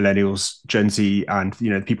of in the millennials, Gen Z, and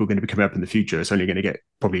people going to be coming up in the future. It's only going to get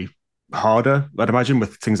probably harder, I'd imagine,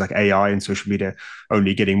 with things like AI and social media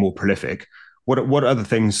only getting more prolific. What other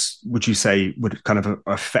things would you say would kind of are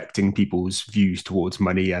affecting people's views towards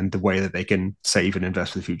money and the way that they can save and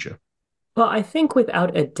invest for the future? Well, I think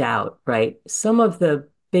without a doubt, right, some of the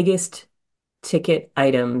biggest ticket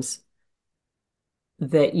items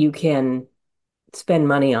that you can spend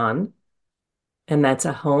money on, and that's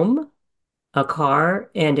a home, a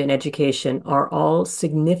car, and an education, are all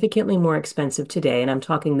significantly more expensive today. And I'm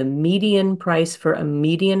talking the median price for a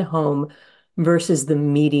median home versus the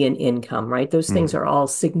median income, right? Those things Mm, are all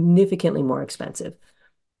significantly more expensive.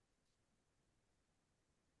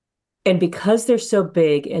 And because they're so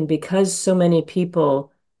big and because so many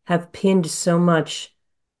people have pinned so much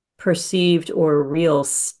perceived or real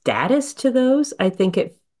status to those, I think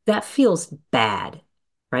it that feels bad,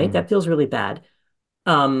 right? mm, That feels really bad.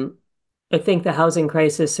 Um, I think the housing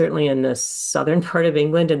crisis, certainly in the southern part of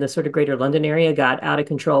England and the sort of greater London area, got out of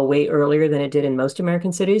control way earlier than it did in most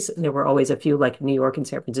American cities. There were always a few like New York and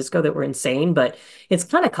San Francisco that were insane, but it's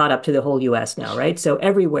kind of caught up to the whole US now, right? So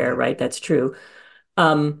everywhere, yeah. right? That's true.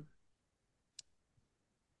 Um,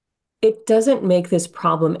 it doesn't make this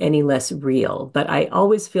problem any less real, but I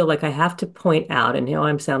always feel like I have to point out, and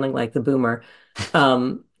I'm sounding like the boomer,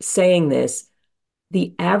 saying this,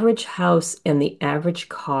 the average house and the average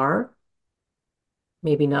car,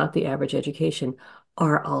 maybe not the average education,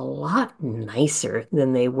 are a lot nicer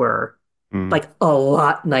than they were. Mm, Like a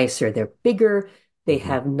lot nicer. They're bigger, they mhm,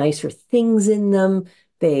 have nicer things in them.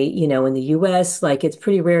 They, in the US, like it's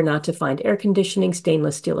pretty rare not to find air conditioning,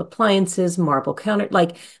 stainless steel appliances, marble counter.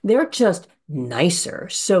 Like they're just nicer.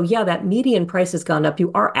 So, yeah, that median price has gone up.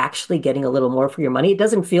 You are actually getting a little more for your money. It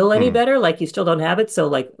doesn't feel any mm, better. Like you still don't have it. So,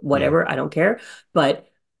 like, yeah. whatever, I don't care. But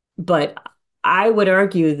I would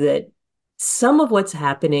argue that some of what's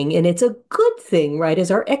happening, and it's a good thing, right,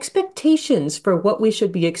 is our expectations for what we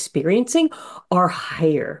should be experiencing are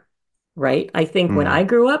higher, right? I think when Mm, I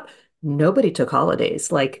grew up, nobody took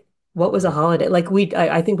holidays. Like, what was a mm, holiday? Like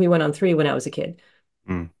I think we went on three when I was a kid.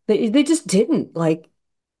 mm, They just didn't. Like,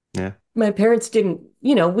 yeah. my parents didn't,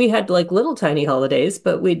 we had like little tiny holidays,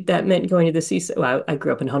 but that meant going to the seaside. Well, I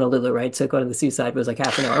grew up in Honolulu, right? So going to the seaside was like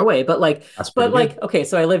half an hour away. But like, That's pretty good. okay,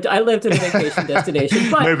 so I lived in a vacation destination,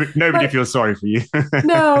 Nobody but feels sorry for you.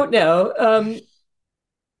 no, no.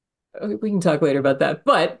 We can talk later about that.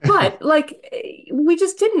 But like we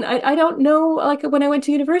just didn't. I don't know. Like when I went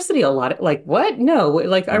to university, a lot of like what? No,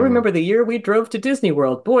 like I Mm, remember the year we drove to Disney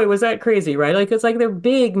World. Boy, was that crazy, right? Like it's like they're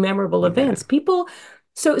big, memorable yeah. events. People.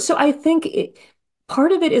 So I think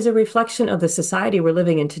part of it is a reflection of the society we're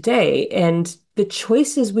living in today and the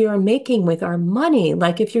choices we are making with our money.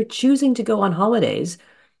 Like if you're choosing to go on holidays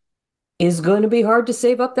is going to be hard to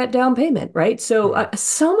save up that down payment, right? So Mm,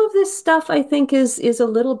 some of this stuff I think is a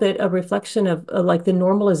little bit a reflection of like the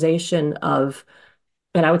normalization of,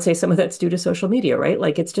 and I would say some of that's due to social media, right?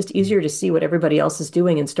 Like it's just mm, easier to see what everybody else is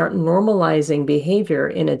doing and start normalizing behavior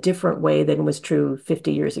in a different way than was true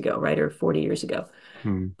 50 years ago, right? Or 40 years ago.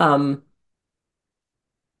 mm, Um,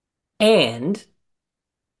 and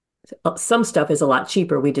some stuff is a lot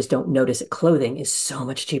cheaper. We just don't notice it. Clothing is so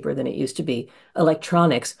much cheaper than it used to be.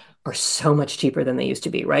 Electronics are so much cheaper than they used to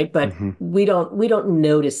be, right? But mhm, we don't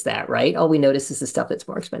notice that, right? All we notice is the stuff that's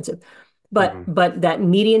more expensive. But mhm, but that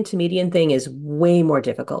median to median thing is way more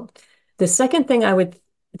difficult. The second thing I would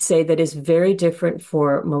say that is very different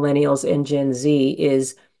for millennials and Gen Z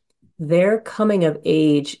is they're coming of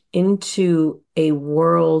age into a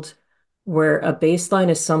world where a baseline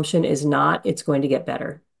assumption is not it's going to get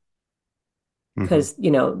better mhm, because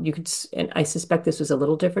you could, and I suspect this was a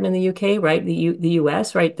little different in the UK, right? The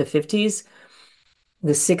US, right? The 50s,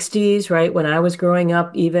 the 60s, right? When I was growing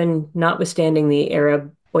up, even notwithstanding the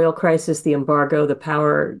Arab oil crisis, the embargo, the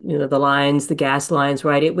power, the lines, the gas lines,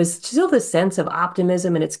 right? It was still the sense of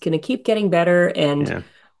optimism and it's going to keep getting better. And yeah.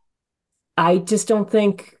 I just don't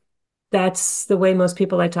think that's the way most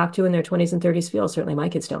people I talk to in their 20s and 30s feel. Certainly my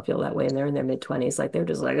kids don't feel that way and they're in their mid 20s. Like they're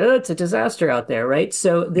just like, oh, it's a disaster out there, right?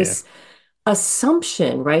 So Yeah.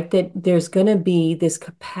 assumption, right, that there's going to be this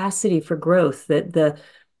capacity for growth, that the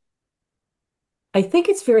I think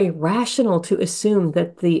it's very rational to assume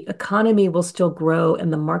that the economy will still grow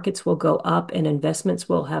and the markets will go up and investments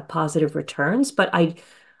will have positive returns. But I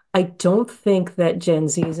don't think that Gen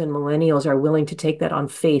Zs and millennials are willing to take that on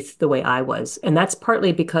faith the way I was. And that's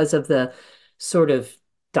partly because of the sort of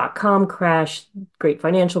dot-com crash, great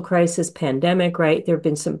financial crisis, pandemic, right? There have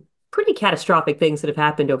been some pretty catastrophic things that have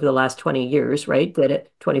happened over the last 20 years, right?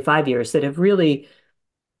 25 years that have really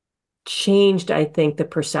changed, I think, the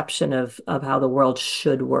perception of how the world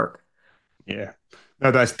should work. Yeah.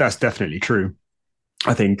 No, that's definitely true.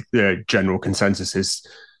 I think the general consensus is,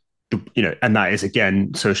 and that is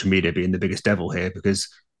again social media being the biggest devil here because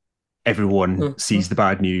everyone sees Mhm. the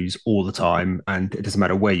bad news all the time, and it doesn't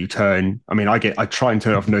matter where you turn. I mean, I try and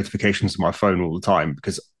turn off notifications on my phone all the time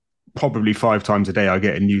because probably 5 times a day I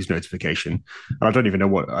get a news notification, and I don't even know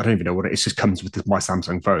what it is. It just comes with my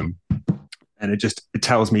Samsung phone, and it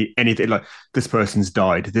tells me anything like this person's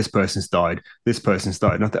died, this person's died, this person's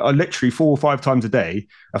died. And I literally 4 or 5 times a day,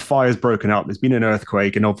 a fire's broken out. There's been an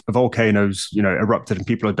earthquake, and a volcano's erupted, and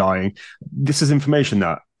people are dying. This is information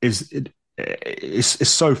that is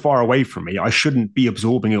so far away from me. I shouldn't be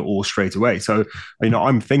absorbing it all straight away. So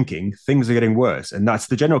I'm thinking things are getting worse, and that's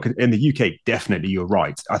the general in the UK. Definitely, you're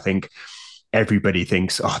right. I think everybody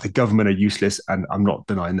thinks, oh, the government are useless, and I'm not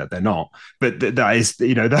denying that they're not. But that is,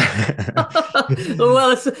 that.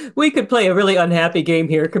 Well, we could play a really unhappy game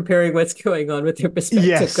here comparing what's going on with the respective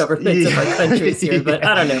Yes, governments of our countries here, but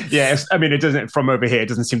I don't yeah, know. yes. I mean, it doesn't from over here. It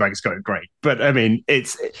doesn't seem like it's going great, but I mean,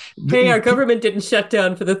 it's Hey, our government didn't shut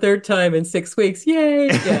down for the third time in 6 weeks. Yay.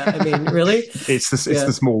 Yeah, I mean, really? it's Yeah.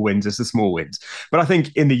 the small wins. It's the small wins. But I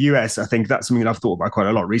think in the US, I think that's something that I've thought about quite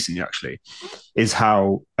a lot recently. Actually, is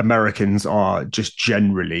how Americans are just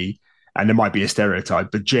generally, and there might be a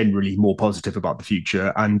stereotype, but generally more positive about the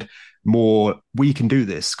future and more we can do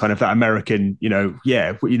this kind of that American,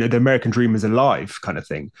 the American dream is alive kind of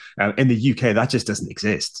thing. In the UK, that just doesn't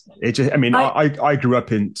exist. It just, I mean, I I grew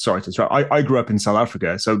up in, sorry to interrupt, I grew up in South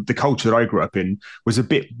Africa. So the culture that I grew up in was a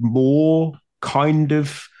bit more kind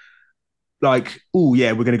of like, oh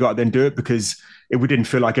yeah, we're going to go out there and do it because we didn't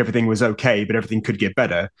feel like everything was okay, but everything could get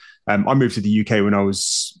better. I moved to the UK when I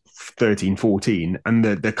was 13, 14, and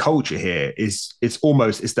the culture here is it's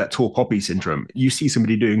that tall poppy syndrome. You see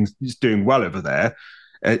somebody doing well over there,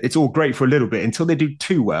 it's all great for a little bit until they do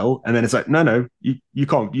too well, and then it's like, no, you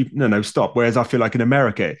can't, no, stop. Whereas I feel like in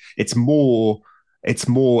America, it's more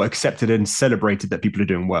accepted and celebrated that people are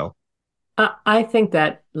doing well. I think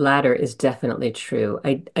that latter is definitely true.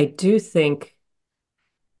 I do think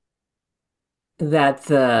that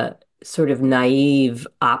the sort of naive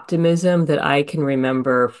optimism that I can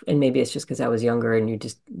remember, and maybe it's just because I was younger and you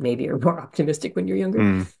just maybe are more optimistic when you're younger,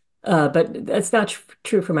 Mm, but that's not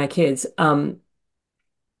true for my kids.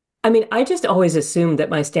 I mean, I just always assumed that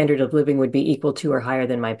my standard of living would be equal to or higher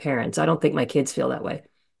than my parents. I don't think my kids feel that way.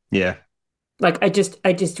 yeah. Like I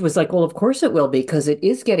just was like, well, of course it will be because it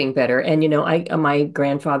is getting better. And my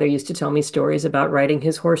grandfather used to tell me stories about riding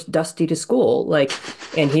his horse Dusty to school, like,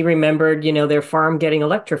 and he remembered, their farm getting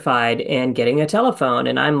electrified and getting a telephone.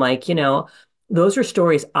 And I'm like, those are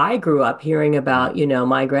stories I grew up hearing Mm, about,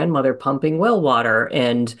 my grandmother pumping well water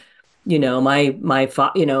and, my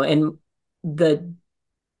fa and the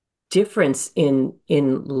difference in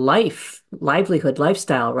livelihood,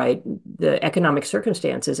 lifestyle, right? The economic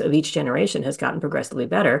circumstances of each generation has gotten progressively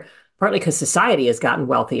better, partly because society has gotten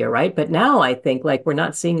wealthier, right? But now I think like we're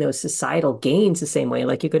not seeing those societal gains the same way.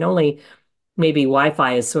 Like you can only maybe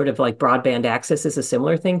Wi-Fi is sort of like broadband access is a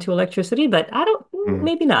similar thing to electricity, but I don't, mm,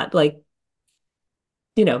 maybe not. Like,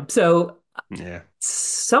 so yeah.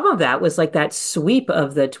 some of that was like that sweep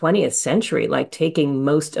of the 20th century, like taking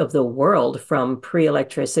most of the world from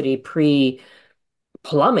pre-electricity, pre-plumbing,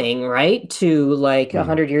 right, to like a Mm,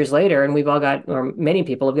 hundred years later, and we've all got, or many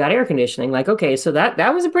people have got air conditioning. Like, okay, so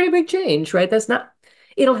that was a pretty big change, right? That's not,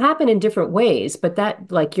 it'll happen in different ways, but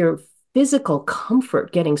that like your physical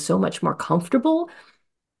comfort getting so much more comfortable,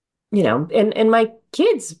 and my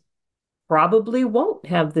kids probably won't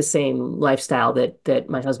have the same lifestyle that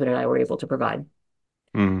my husband and I were able to provide.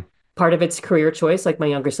 mm. Part of it's career choice. Like my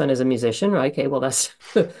younger son is a musician, right? Okay, well that's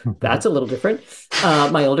a little different.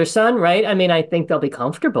 My older son, right? I mean, I think they'll be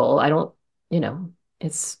comfortable. I don't,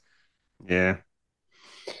 it's Yeah.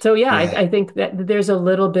 so yeah. I, Yeah. I think that there's a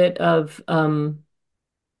little bit of and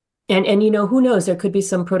who knows? There could be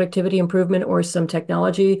some productivity improvement or some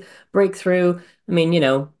technology breakthrough. I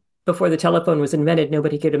mean, before the telephone was invented,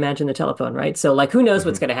 nobody could imagine the telephone, right? So like, who knows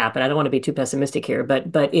what's Mhm. going to happen? I don't want to be too pessimistic here,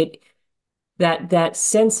 but it that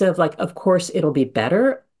sense of like, of course it'll be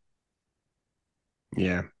better.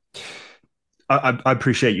 Yeah. I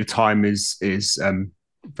appreciate your time is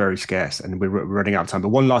very scarce, and we're running out of time. But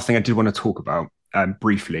one last thing I did want to talk about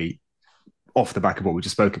briefly, off the back of what we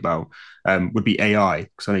just spoke about, would be AI.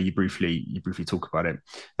 Because I know you briefly talk about it.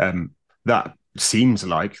 That seems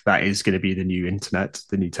like that is going to be the new internet,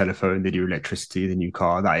 the new telephone, the new electricity, the new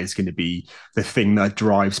car. That is going to be the thing that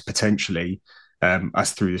drives potentially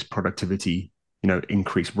us through this productivity,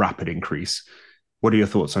 rapid increase. What are your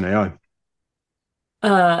thoughts on AI?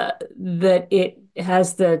 That it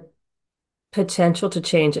has the potential to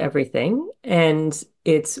change everything, and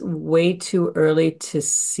it's way too early to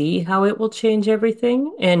see how it will change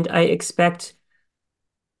everything. And I expect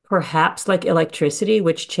perhaps like electricity,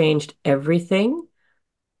 which changed everything.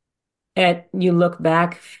 At you look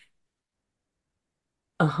back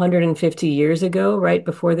 150 years ago, right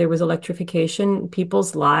before there was electrification,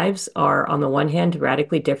 people's lives are on the one hand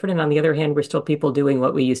radically different, and on the other hand, we're still people doing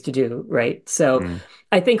what we used to do, right? So Mm,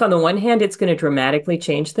 I think on the one hand, it's going to dramatically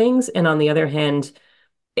change things, and on the other hand,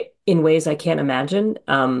 in ways I can't imagine.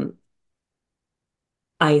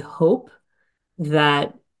 I hope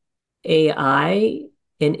that AI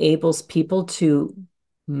enables people to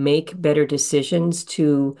make better decisions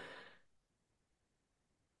to,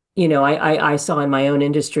 I saw in my own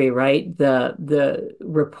industry, right, the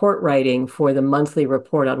report writing for the monthly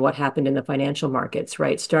report on what happened in the financial markets,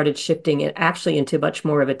 right, started shifting it actually into much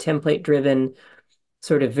more of a template driven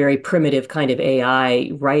sort of very primitive kind of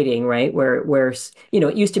AI writing, right? Where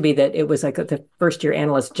it used to be that it was like the first year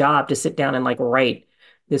analyst job to sit down and like write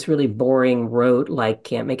this really boring rote, like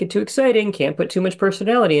can't make it too exciting, can't put too much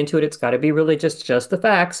personality into it. It's got to be really just the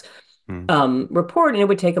facts mm, report, and it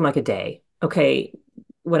would take them like a day. Okay,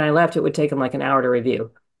 when I left, it would take them like an hour to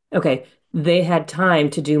review. Okay, they had time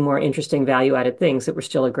to do more interesting value added things that were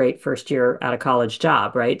still a great first year out of college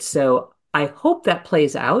job, right? So I hope that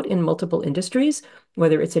plays out in multiple industries,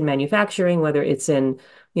 whether it's in manufacturing, whether it's in,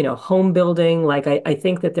 home building. Like I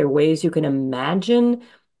think that there are ways you can imagine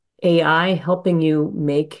AI helping you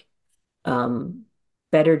make um,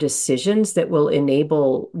 better decisions that will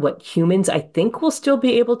enable what humans, I think, will still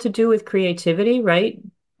be able to do with creativity, right?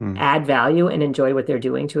 mm. Add value and enjoy what they're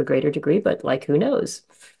doing to a greater degree, but like, who knows?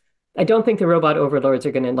 I don't think the robot overlords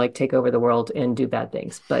are going to like take over the world and do bad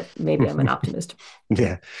things, but maybe I'm an optimist.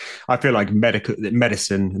 Yeah, I feel like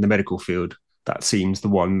medicine in the medical field, that seems the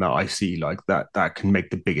one that I see like that can make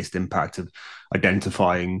the biggest impact of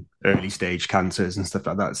identifying early stage cancers and stuff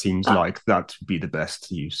like that. Seems Uh, like that would be the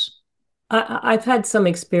best use. I've had some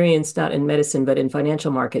experience not in medicine, but in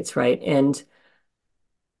financial markets, right? And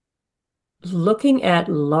looking at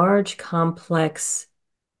large, complex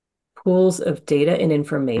pools of data and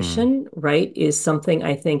Mm, information, right, is something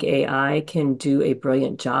I think AI can do a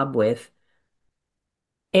brilliant job with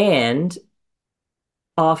and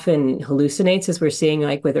often hallucinates, as we're seeing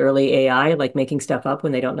like with early AI, like making stuff up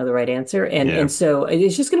when they don't know the right answer. And yeah. and so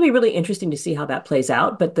it's just going to be really interesting to see how that plays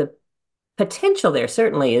out. But the potential there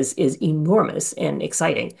certainly is enormous and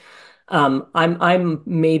exciting. I'm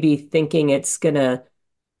maybe thinking it's gonna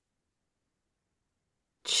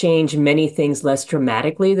change many things less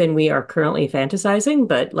dramatically than we are currently fantasizing,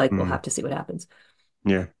 but like we'll Mm, have to see what happens.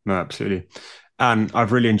 yeah, no, absolutely. And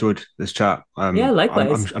I've really enjoyed this chat. Yeah,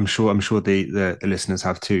 likewise. I'm sure the listeners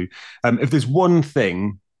have too. If there's one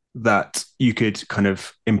thing that you could kind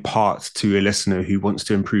of impart to a listener who wants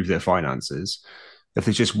to improve their finances, if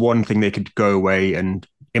there's just one thing they could go away and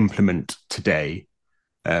implement today,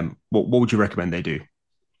 what would you recommend they do?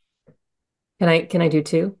 Can I do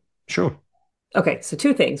two? Sure. Okay, so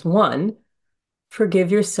two things. One,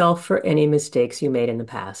 forgive yourself for any mistakes you made in the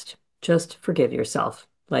past. Just forgive yourself.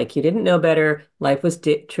 Like you didn't know better, life was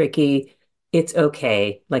tricky. It's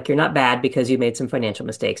okay. Like you're not bad because you made some financial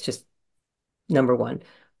mistakes. Just number one.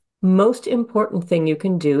 Most important thing you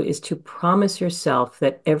can do is to promise yourself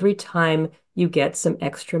that every time you get some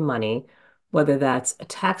extra money, whether that's a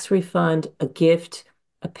tax refund, a gift,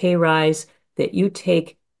 a pay rise, that you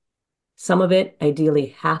take some of it, ideally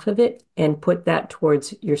half of it, and put that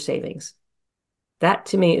towards your savings. That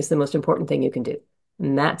to me is the most important thing you can do.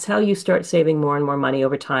 And that's how you start saving more and more money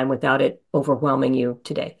over time without it overwhelming you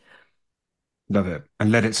today. Love it.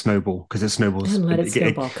 And let it snowball because it snowballs. And let it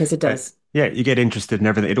snowball because it does. Yeah, you get interested in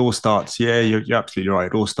everything. It all starts. Yeah, you're absolutely right.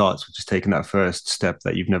 It all starts with just taking that first step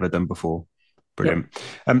that you've never done before. Yep.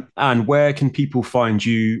 Brilliant. And where can people find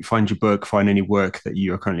your book, find any work that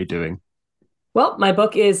you are currently doing? Well, my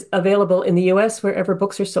book is available in the US wherever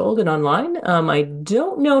books are sold and online. I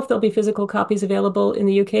don't know if there'll be physical copies available in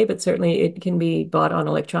the UK, but certainly it can be bought on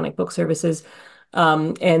electronic book services.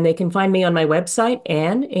 And they can find me on my website,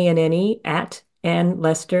 Anne, A-N-N-E, at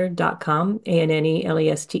annelester.com,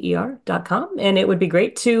 ANNELESTER.com. And it would be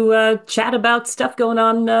great to chat about stuff going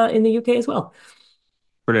on in the UK as well.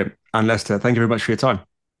 Brilliant. And Lester, thank you very much for your time.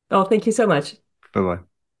 Oh, thank you so much. Bye bye.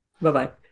 Bye bye.